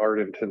Visionary Art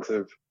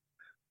Intensive,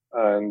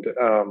 and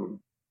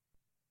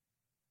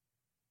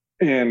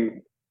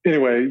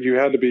anyway, you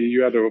had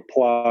to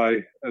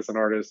apply as an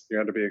artist. You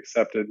had to be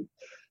accepted,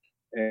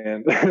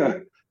 and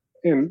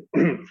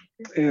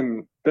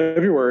in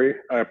February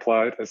I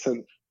applied. I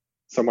sent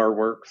some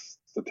artworks,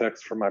 the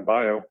text from my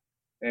bio,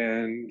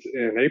 and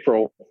in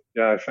April,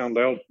 I found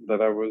out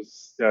that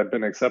I'd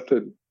been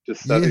accepted to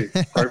study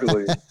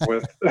privately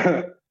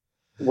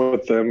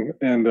with them,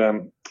 and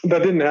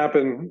that didn't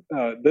happen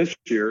this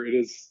year. It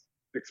is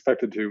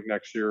expected to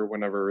next year,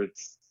 whenever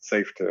it's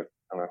safe to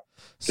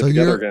so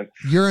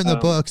you're in the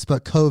books,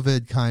 but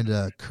COVID kind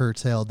of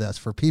curtailed this.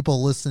 For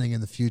people listening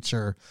in the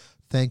future,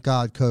 thank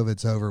God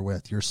COVID's over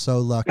with. You're so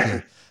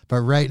lucky.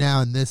 But right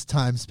now, in this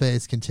time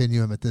space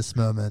continuum at this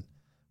moment,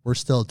 we're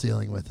still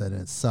dealing with it,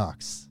 and it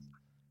sucks.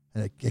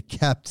 And it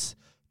kept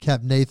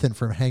Nathan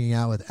from hanging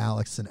out with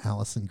Alex and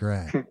Allison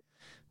Gray,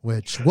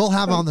 which we'll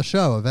have on the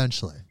show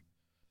eventually.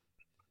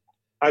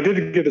 I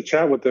did get to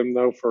chat with them,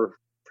 though, for a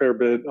fair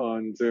bit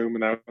on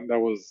Zoom, and that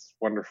was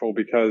wonderful,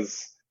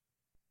 because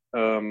I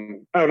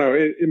don't know,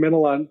 it meant a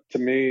lot to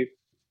me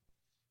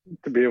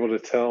to be able to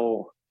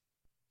tell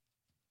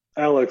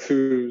Alex,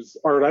 whose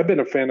art I've been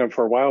a fan of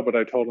for a while, but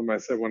I told him, I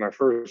said, when I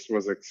first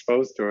was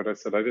exposed to it, I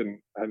said I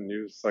hadn't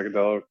used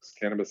psychedelics,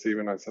 cannabis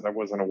even. I said I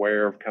wasn't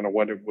aware of kind of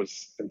what it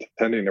was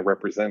intending to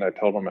represent. I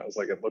told him, I was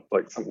like, it looked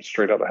like something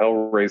straight out of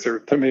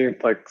Hellraiser to me,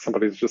 like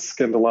somebody's just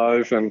skinned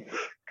alive, and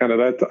kind of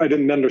that. I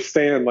didn't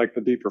understand like the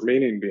deeper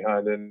meaning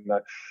behind it. And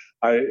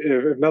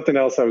if nothing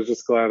else, I was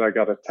just glad I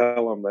got to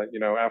tell him that,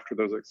 after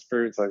those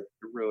experiences, I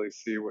could really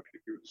see what he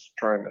was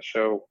trying to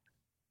show.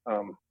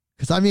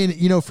 Because I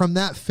mean, from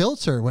that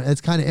filter,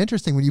 it's kind of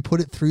interesting when you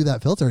put it through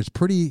that filter. It's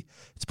pretty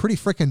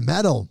freaking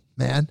metal,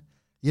 man.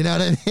 You know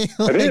what I mean?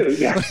 It is,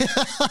 yeah.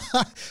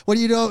 When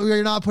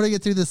you're not putting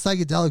it through the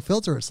psychedelic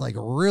filter, it's like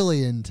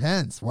really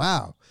intense.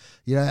 Wow.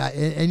 You know,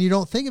 and you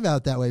don't think about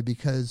it that way,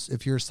 because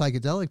if you're a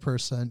psychedelic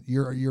person,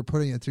 you're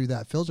putting it through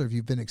that filter. If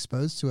you've been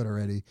exposed to it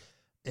already,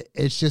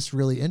 it's just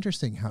really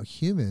interesting how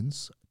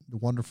humans, the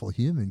wonderful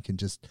human, can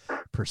just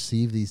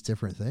perceive these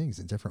different things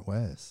in different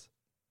ways.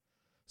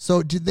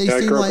 So did they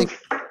seem like,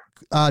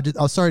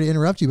 sorry to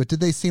interrupt you, but did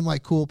they seem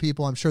like cool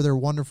people? I'm sure they're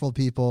wonderful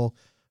people.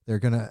 They're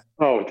going to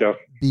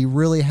be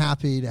really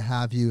happy to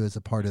have you as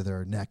a part of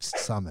their next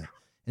summit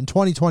in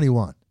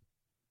 2021.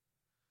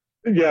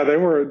 Yeah, they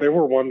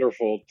were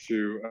wonderful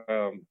to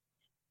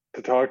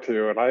talk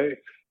to. And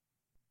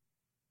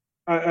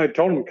I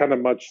told them kind of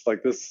much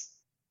like this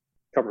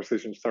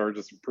conversation started,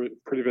 just a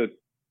pretty bit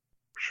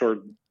short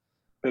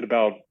bit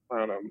about, I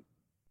don't know,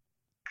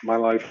 my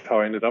life,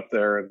 how I ended up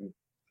there. And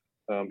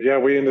yeah,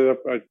 we ended up,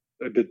 I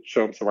did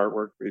show them some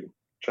artwork. We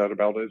chatted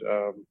about it.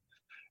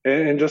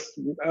 And just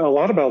a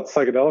lot about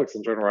psychedelics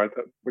in general,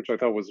 which I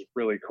thought was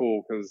really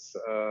cool, because,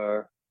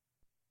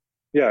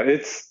 yeah,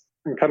 it's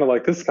kind of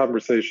like this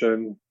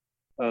conversation.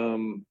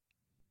 There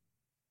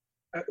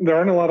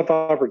aren't a lot of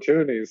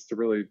opportunities to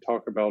really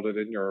talk about it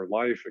in your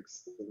life,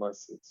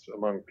 unless it's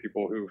among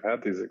people who've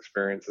had these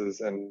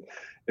experiences. And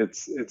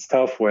it's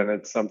tough when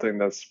it's something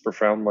that's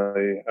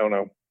profoundly, I don't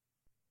know,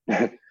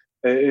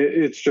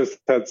 it's just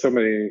had so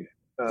many.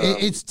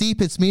 It's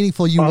deep, it's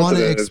meaningful. You want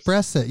to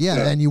express it.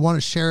 Yeah. And you want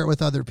to share it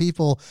with other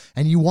people,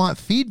 and you want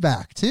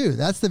feedback too.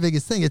 That's the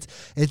biggest thing.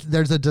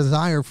 There's a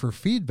desire for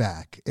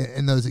feedback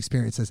in those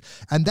experiences.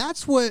 And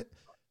that's what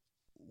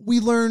we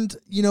learned,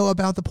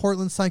 about the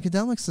Portland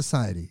Psychedelic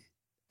Society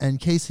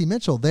and Casey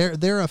Mitchell.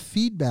 They're a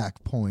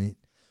feedback point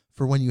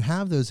for when you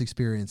have those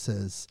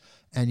experiences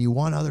and you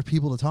want other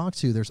people to talk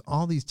to. There's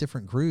all these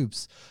different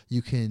groups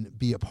you can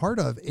be a part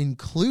of,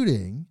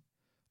 including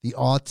the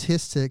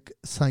Autistic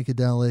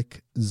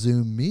Psychedelic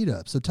Zoom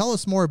meetup. So tell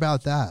us more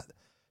about that.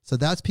 So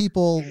that's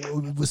people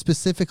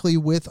specifically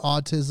with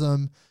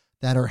autism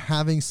that are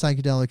having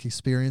psychedelic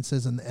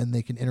experiences, and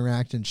they can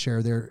interact and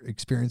share their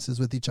experiences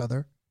with each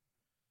other.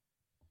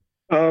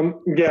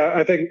 Yeah,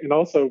 I think, and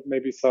also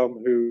maybe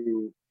some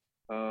who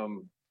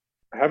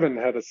haven't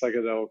had a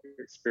psychedelic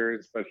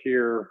experience, but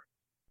hear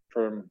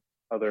from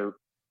other,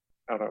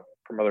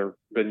 from other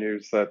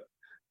venues that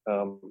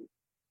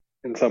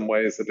in some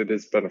ways that it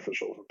is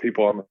beneficial for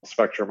people on the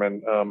spectrum.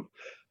 And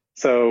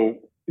so,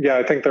 yeah,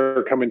 I think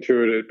they're coming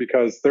to it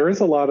because there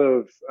is a lot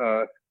of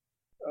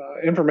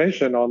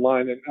information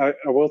online. And I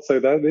will say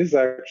that is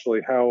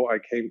actually how I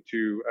came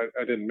to,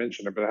 I didn't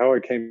mention it, but how I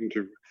came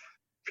to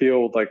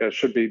feel like I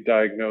should be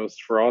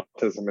diagnosed for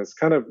autism is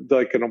kind of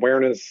like an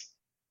awareness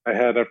I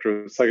had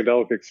after a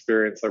psychedelic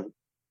experience. I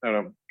don't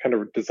know, kind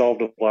of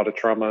dissolved a lot of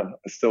trauma.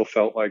 I still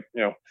felt like,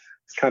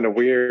 it's kind of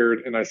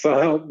weird. And I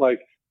saw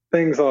like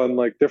things on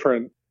like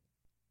different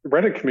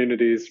Reddit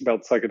communities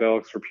about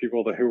psychedelics for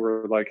people who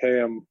were like,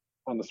 hey, I'm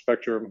on the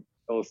spectrum.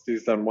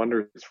 LSD's done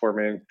wonders for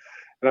me. And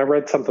I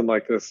read something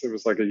like this. It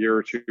was like a year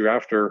or two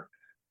after.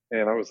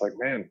 And I was like,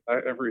 man,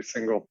 every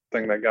single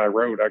thing that guy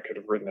wrote, I could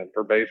have written it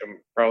verbatim,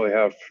 probably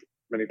have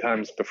many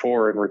times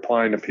before, and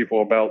replying to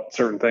people about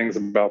certain things,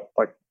 about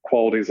like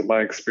qualities of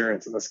my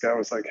experience. And this guy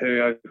was like,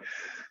 hey,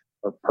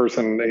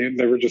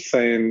 they were just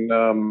saying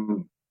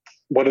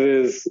what it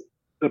is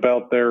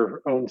about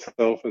their own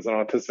self as an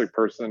autistic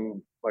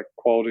person, like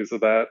qualities of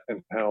that,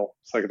 and how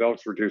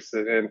psychedelics reduce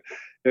it. And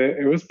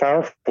it was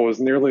powerful. It was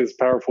nearly as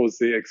powerful as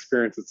the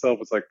experience itself.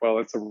 It's like, well,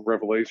 it's a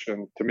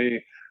revelation to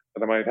me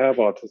that I might have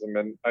autism.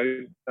 And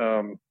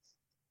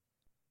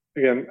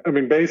again, I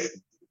mean,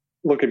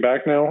 looking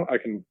back now, I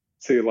can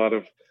see a lot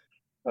of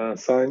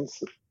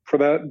signs for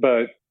that.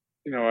 But,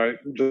 I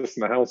just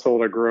in the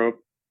household I grew up,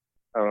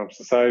 I don't know,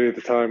 society at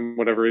the time,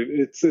 whatever.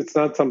 It's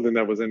not something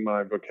that was in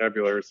my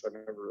vocabulary, so I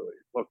never really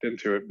looked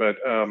into it. But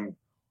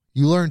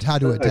you learned how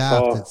to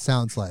adapt. It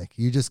sounds like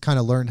you just kind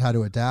of learned how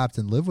to adapt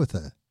and live with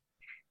it.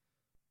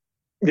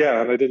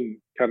 Yeah, and I didn't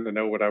kind of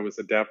know what I was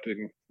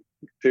adapting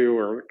to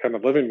or kind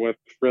of living with,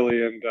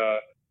 really. And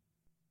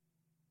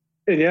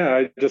yeah,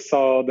 I just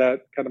saw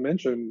that kind of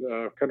mentioned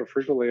kind of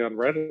frequently on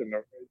Reddit, and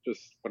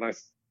just when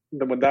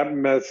that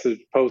message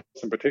post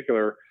in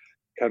particular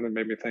kind of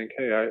made me think,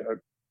 hey, I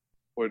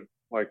would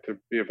like to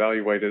be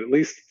evaluated, at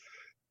least,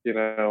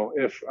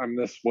 if I'm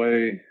this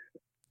way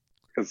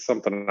because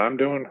something I'm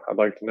doing, I'd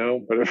like to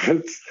know. But if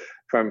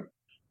I'm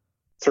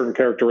certain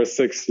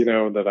characteristics,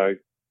 that I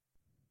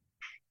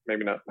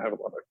maybe not have a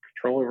lot of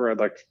control over, I'd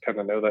like to kind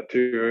of know that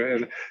too.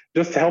 And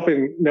just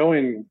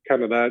knowing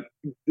kind of that,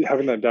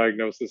 having that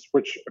diagnosis,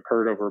 which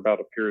occurred over about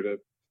a period of,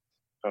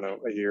 I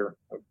don't know, a year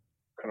of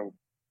kind of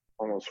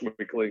almost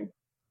weekly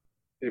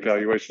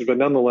evaluations. But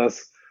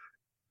nonetheless,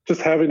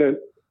 just having it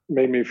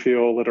made me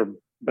feel a little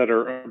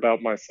better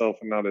about myself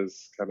and not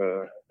as kind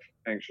of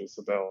anxious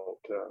about,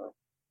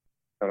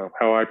 I don't know,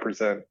 how I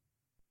present.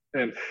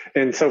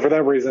 And so for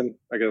that reason,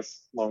 I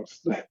guess,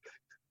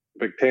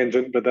 big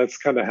tangent, but that's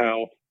kind of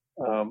how,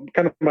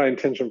 kind of my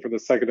intention for the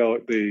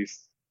psychedelic,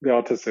 the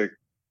autistic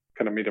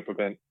kind of meetup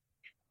event.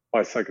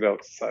 my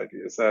psychedelic society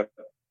is that,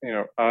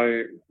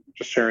 I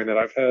just sharing that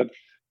I've had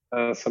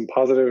some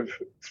positive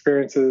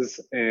experiences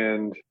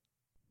and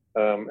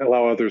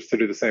allow others to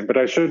do the same. But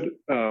I should,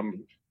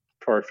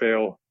 before I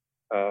fail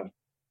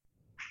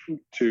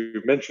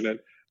to mention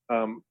it,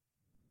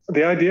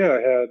 the idea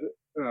I had,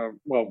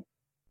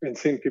 and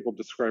seeing people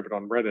describe it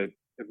on Reddit,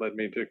 it led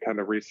me to kind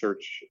of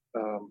research,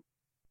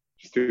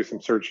 just do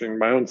some searching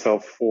my own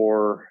self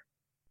for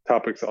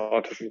topics of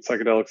autism and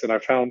psychedelics. And I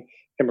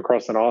came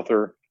across an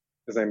author.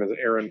 His name is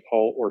Aaron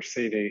Paul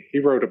Orsini. He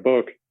wrote a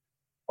book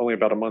only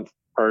about a month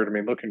prior to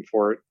me looking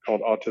for it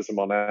called Autism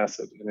on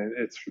Acid. And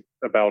it's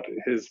about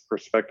his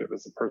perspective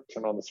as a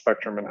person on the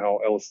spectrum and how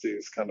LSD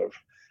has kind of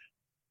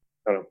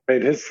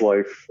made his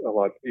life a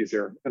lot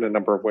easier in a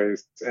number of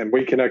ways. And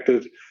we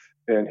connected,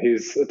 and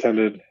he's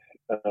attended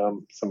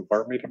some of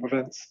our meetup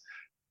events.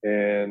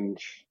 And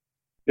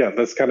yeah,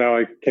 that's kind of how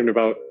I came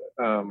about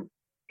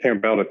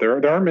it.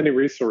 There aren't many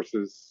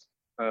resources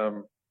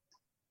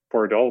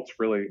for adults,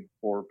 really,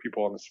 for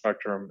people on the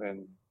spectrum,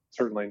 and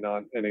certainly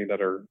not any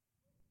that are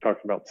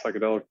talking about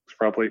psychedelics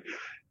probably.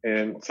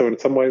 And so in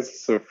some ways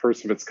it's the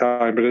first of its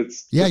kind, but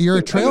it's you're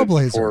a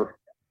trailblazer.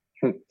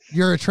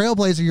 You're a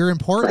trailblazer. You're in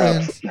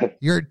Portland.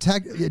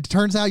 It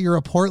turns out you're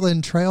a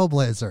Portland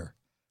trailblazer.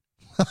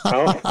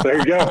 Oh, there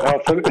you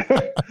go.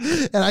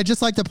 And I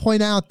just like to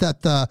point out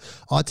that the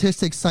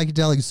Autistic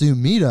Psychedelic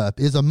Zoom meetup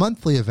is a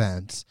monthly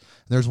event.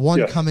 There's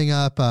one coming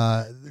up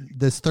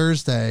this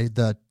Thursday,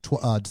 the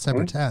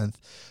December 10th,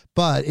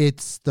 but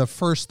it's the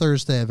first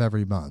Thursday of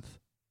every month.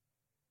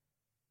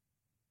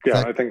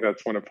 I think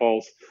that's when it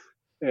falls.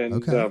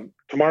 And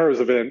tomorrow's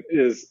event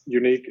is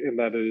unique in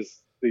that it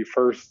is the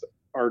first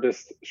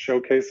artist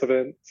showcase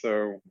event.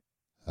 So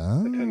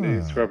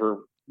attendees,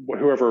 whoever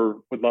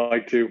would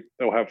like to,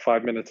 they'll have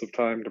 5 minutes of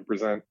time to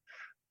present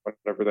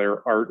whatever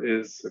their art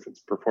is. If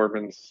it's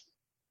performance,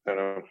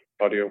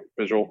 audio,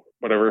 visual,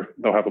 whatever,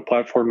 they'll have a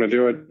platform to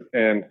do it.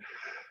 And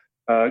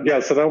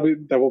so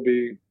that will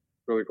be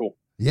really cool.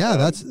 Yeah,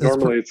 that's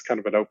normally it's kind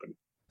of an open.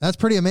 That's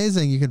pretty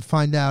amazing. You can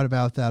find out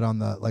about that on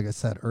like I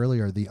said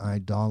earlier, the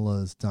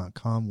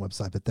idolas.com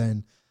website, but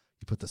then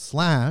you put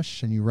the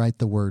 / and you write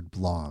the word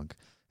blog.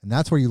 And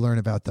that's where you learn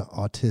about the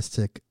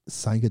Autistic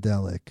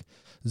Psychedelic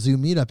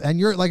Zoom meetup.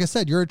 And like I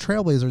said, you're a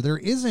trailblazer. There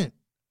isn't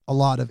a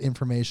lot of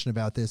information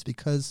about this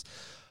because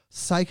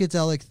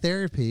psychedelic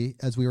therapy,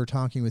 as we were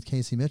talking with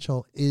Casey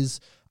Mitchell, is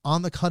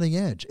on the cutting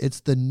edge.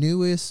 It's the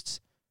newest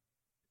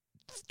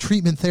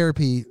treatment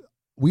therapy.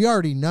 We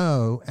already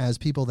know, as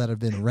people that have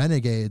been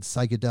renegade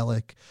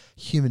psychedelic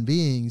human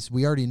beings,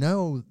 we already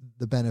know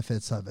the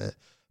benefits of it,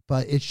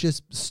 but it's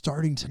just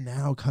starting to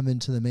now come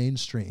into the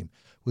mainstream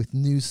with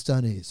new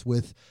studies,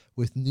 with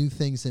new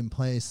things in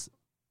place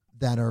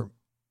that are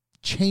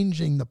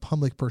changing the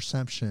public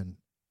perception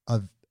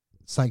of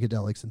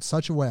psychedelics in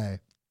such a way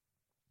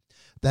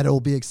that it will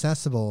be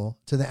accessible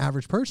to the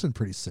average person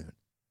pretty soon.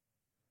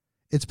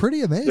 It's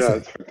pretty amazing. Yeah,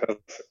 it's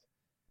fantastic.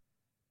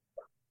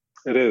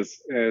 It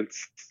is.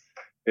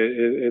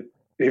 It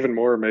even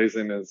more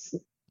amazing is,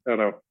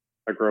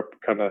 I grew up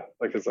kind of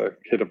like as a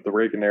kid of the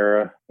Reagan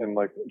era and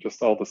like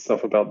just all the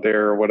stuff about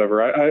DARE or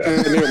whatever. I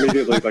knew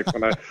immediately, like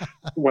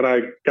when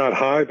I got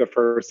high the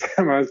first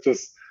time, I was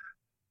just,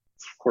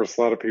 of course,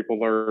 a lot of people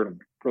learn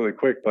really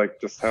quick, like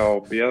just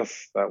how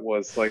BS that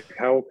was. Like,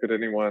 how could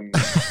anyone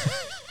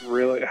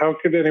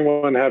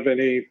have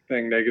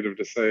anything negative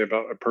to say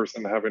about a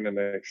person having an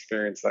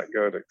experience that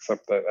good,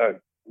 except that I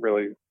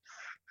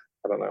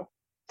don't know.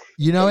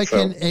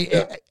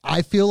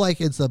 I feel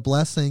like it's a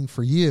blessing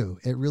for you.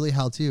 It really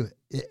helps you.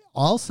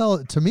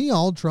 To me,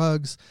 all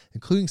drugs,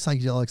 including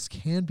psychedelics,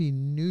 can be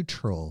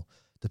neutral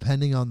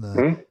depending on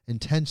the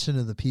intention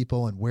of the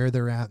people and where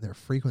they're at, their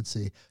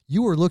frequency.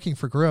 You were looking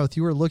for growth.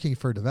 You were looking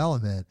for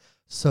development.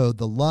 So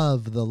the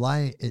love, the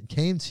light, it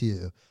came to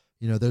you.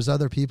 There's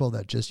other people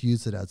that just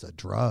use it as a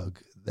drug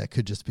that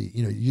could just be,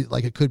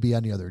 like it could be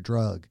any other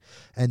drug,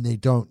 and they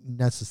don't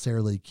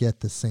necessarily get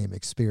the same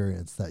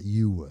experience that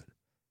you would.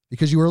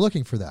 Because you were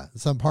looking for that.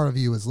 Some part of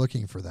you was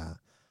looking for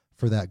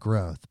that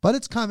growth. But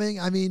it's coming.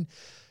 I mean,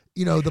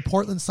 the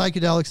Portland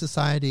Psychedelic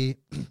Society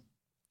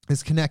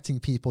is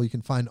connecting people. You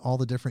can find all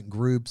the different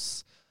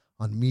groups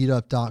on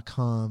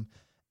meetup.com.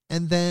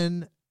 And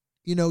then,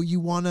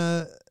 you want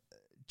to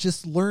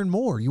just learn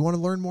more. You want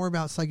to learn more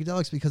about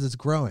psychedelics because it's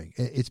growing.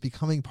 It's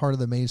becoming part of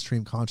the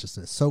mainstream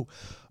consciousness. So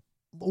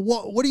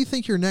what do you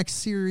think your next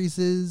series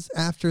is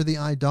after the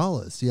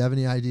Idolas? Do you have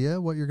any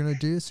idea what you're going to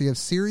do? So you have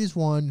series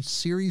 1,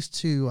 series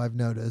 2, I've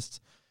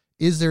noticed.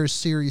 Is there a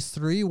series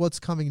 3?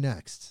 What's coming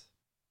next?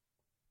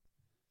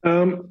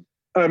 I'm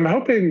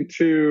hoping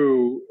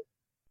to,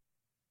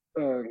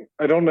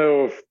 I don't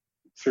know if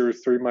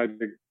series 3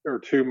 or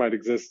 2 might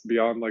exist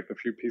beyond like the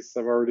few pieces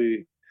I've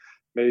already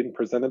made and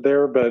presented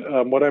there. But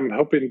what I'm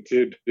hoping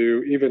to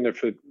do, even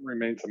if it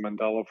remains a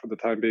mandala for the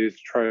time being, is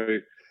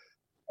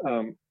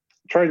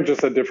trying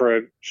just a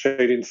different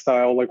shading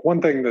style. Like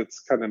one thing that's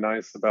kind of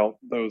nice about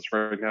those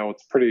right now,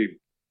 it's pretty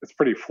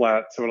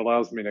flat, so it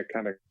allows me to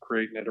kind of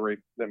create and iterate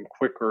them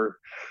quicker.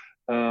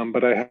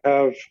 But I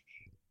have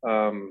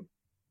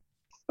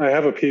I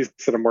have a piece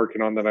that I'm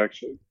working on that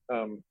actually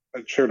I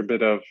shared a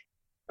bit of.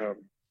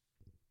 Um,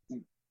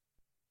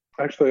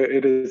 Actually,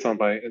 it is on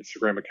my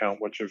Instagram account,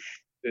 which if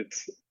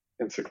it's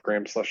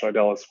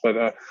Instagram/Idalis,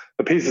 but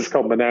the piece is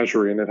called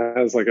Menagerie, and it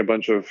has like a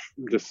bunch of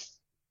just,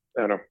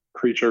 I don't know,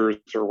 creatures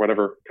or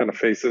whatever kind of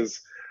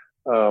faces.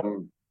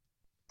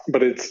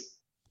 But it's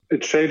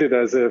shaded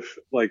as if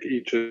like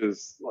each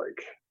is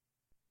like,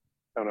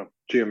 I don't know,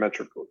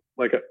 geometrical,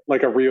 like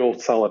a real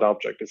solid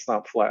object. It's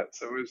not flat.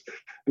 So it was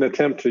an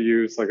attempt to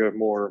use like a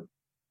more,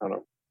 I don't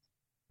know,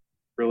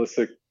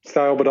 realistic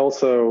style, but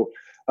also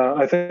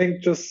I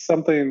think just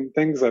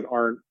things that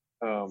aren't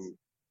I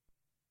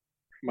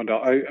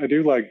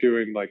do like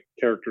doing like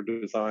character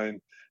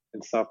design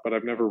and stuff, but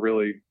I've never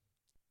really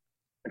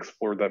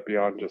explored that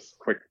beyond just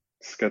quick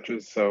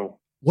sketches. So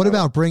what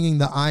about bringing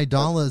the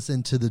idolas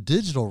into the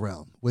digital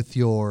realm with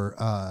your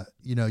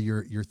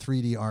your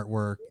 3D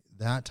artwork,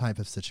 that type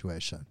of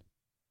situation?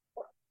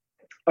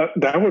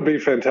 That would be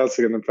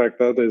fantastic. And in fact,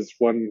 that is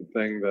one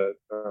thing that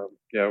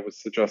was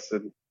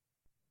suggested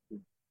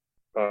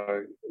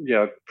for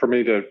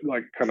me to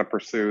like kind of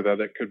pursue, that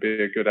it could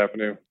be a good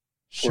avenue.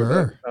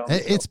 Sure.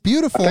 It's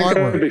beautiful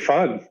artwork. It would be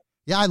fun.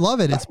 Yeah, I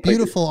love it. It's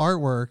beautiful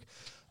artwork.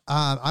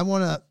 I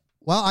want to,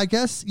 well, I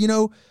guess,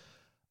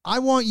 I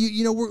want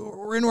you,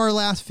 we're into our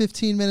last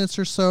 15 minutes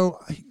or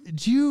so.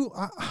 You're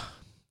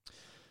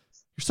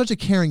such a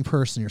caring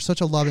person. You're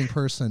such a loving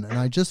person. And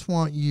I just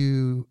want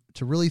you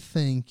to really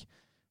think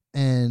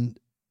and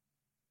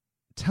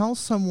tell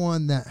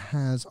someone that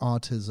has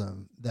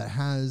autism, that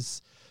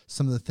has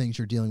some of the things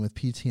you're dealing with,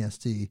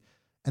 PTSD,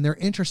 and they're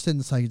interested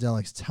in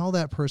psychedelics. Tell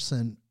that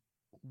person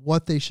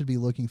what they should be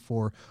looking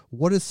for.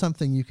 What is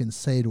something you can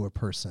say to a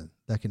person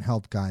that can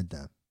help guide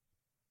them?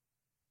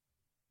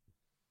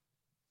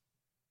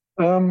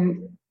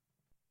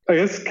 I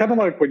guess kind of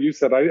like what you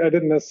said, I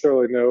didn't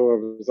necessarily know I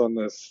was on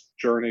this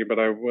journey, but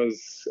I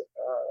was,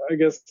 I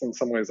guess in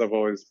some ways I've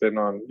always been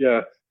on,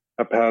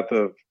 a path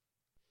of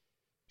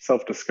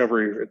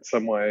self-discovery in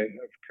some way,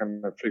 of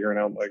kind of figuring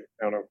out like,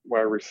 I don't know,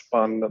 why I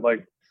respond,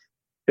 like,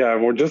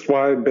 just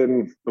why I've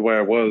been the way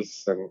I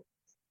was, and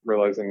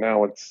realizing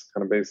now it's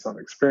kind of based on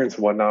experience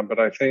and whatnot. But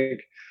I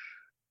think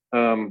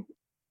for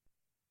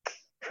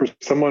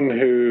someone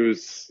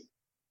who's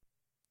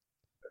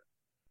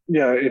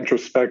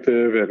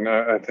introspective, and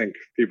I think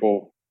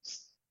people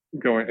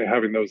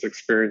having those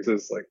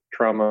experiences like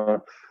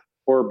trauma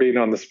or being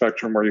on the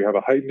spectrum where you have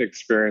a heightened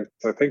experience,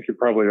 I think you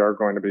probably are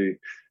going to be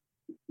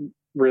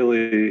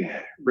really,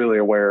 really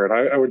aware. And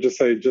I would just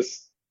say,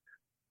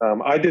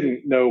 I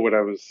didn't know what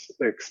the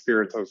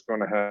experience I was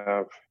going to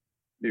have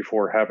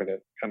before having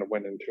it. Kind of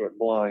went into it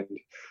blind.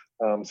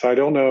 So I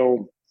don't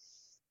know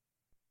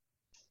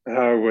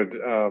how I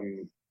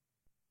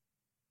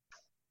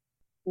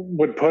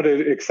would put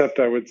it, except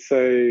I would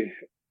say,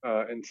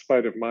 in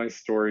spite of my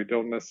story,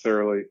 don't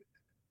necessarily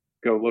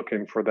go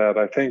looking for that.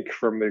 I think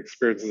from the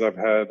experiences I've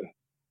had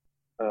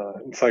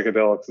in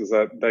psychedelics is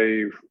that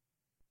the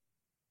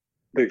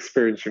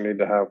experience you need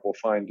to have will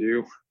find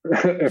you.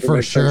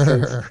 For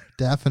sure.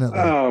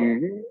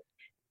 Definitely.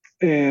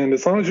 And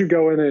as long as you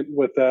go in it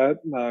with that,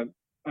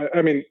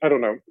 I mean, I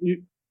don't know.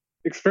 You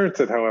experience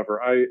it, however.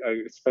 I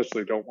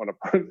especially don't want to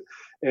put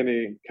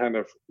any kind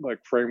of like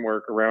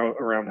framework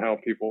around how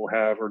people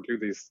have or do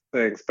these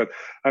things. But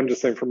I'm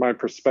just saying, from my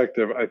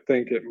perspective, I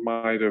think that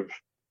might have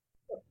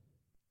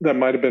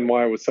been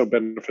why it was so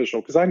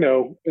beneficial. Because I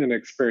know in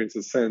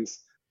experiences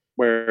since,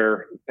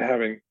 where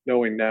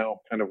knowing now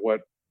kind of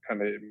what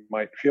kind of it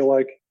might feel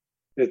like,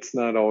 it's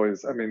not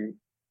always, I mean,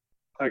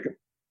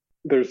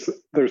 there's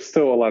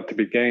still a lot to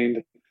be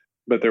gained,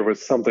 but there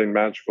was something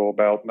magical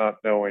about not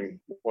knowing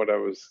what I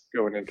was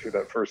going into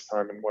that first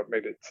time, and what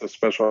made it so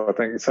special, I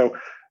think. So,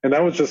 and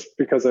that was just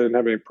because I didn't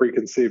have any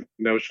preconceived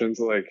notions,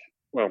 like,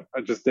 well,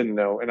 I just didn't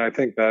know. And I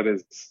think that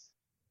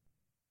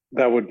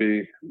would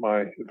be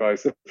my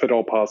advice, if at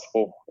all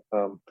possible.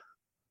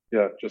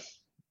 Just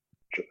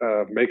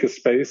make a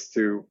space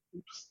to,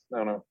 I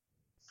don't know,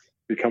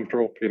 be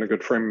comfortable, be in a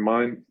good frame of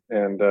mind,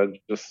 and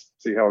just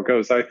see how it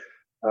goes.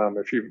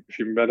 If you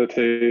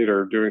meditate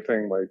or do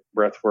anything like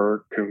breath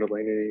work,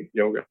 Kundalini,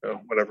 yoga,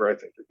 whatever, I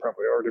think you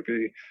probably are to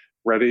be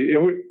ready.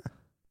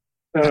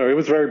 It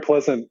was very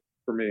pleasant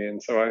for me,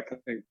 and so I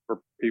think for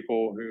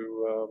people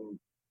who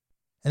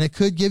and it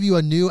could give you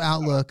a new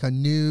outlook, a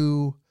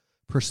new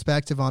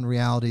perspective on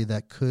reality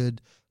that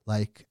could,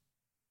 like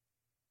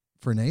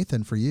for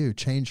Nathan, for you,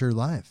 change your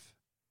life.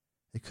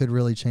 It could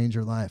really change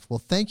your life. Well,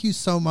 thank you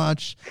so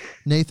much,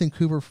 Nathan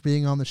Cooper, for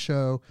being on the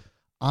show.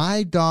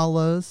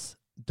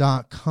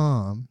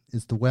 idolas.com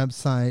is the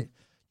website.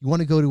 You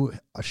want to go to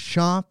a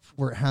shop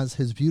where it has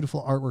his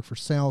beautiful artwork for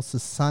sale,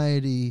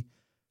 Society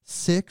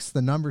 6,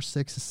 the number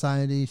 6,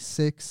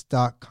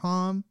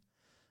 society6.com.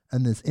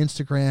 And this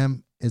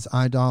Instagram is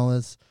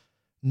idolas.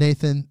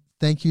 Nathan,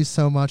 thank you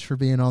so much for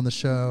being on the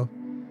show.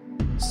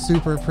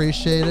 Super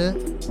appreciate it.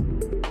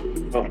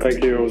 Well,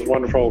 thank you. It was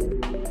wonderful.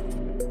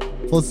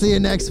 We'll see you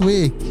next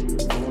week.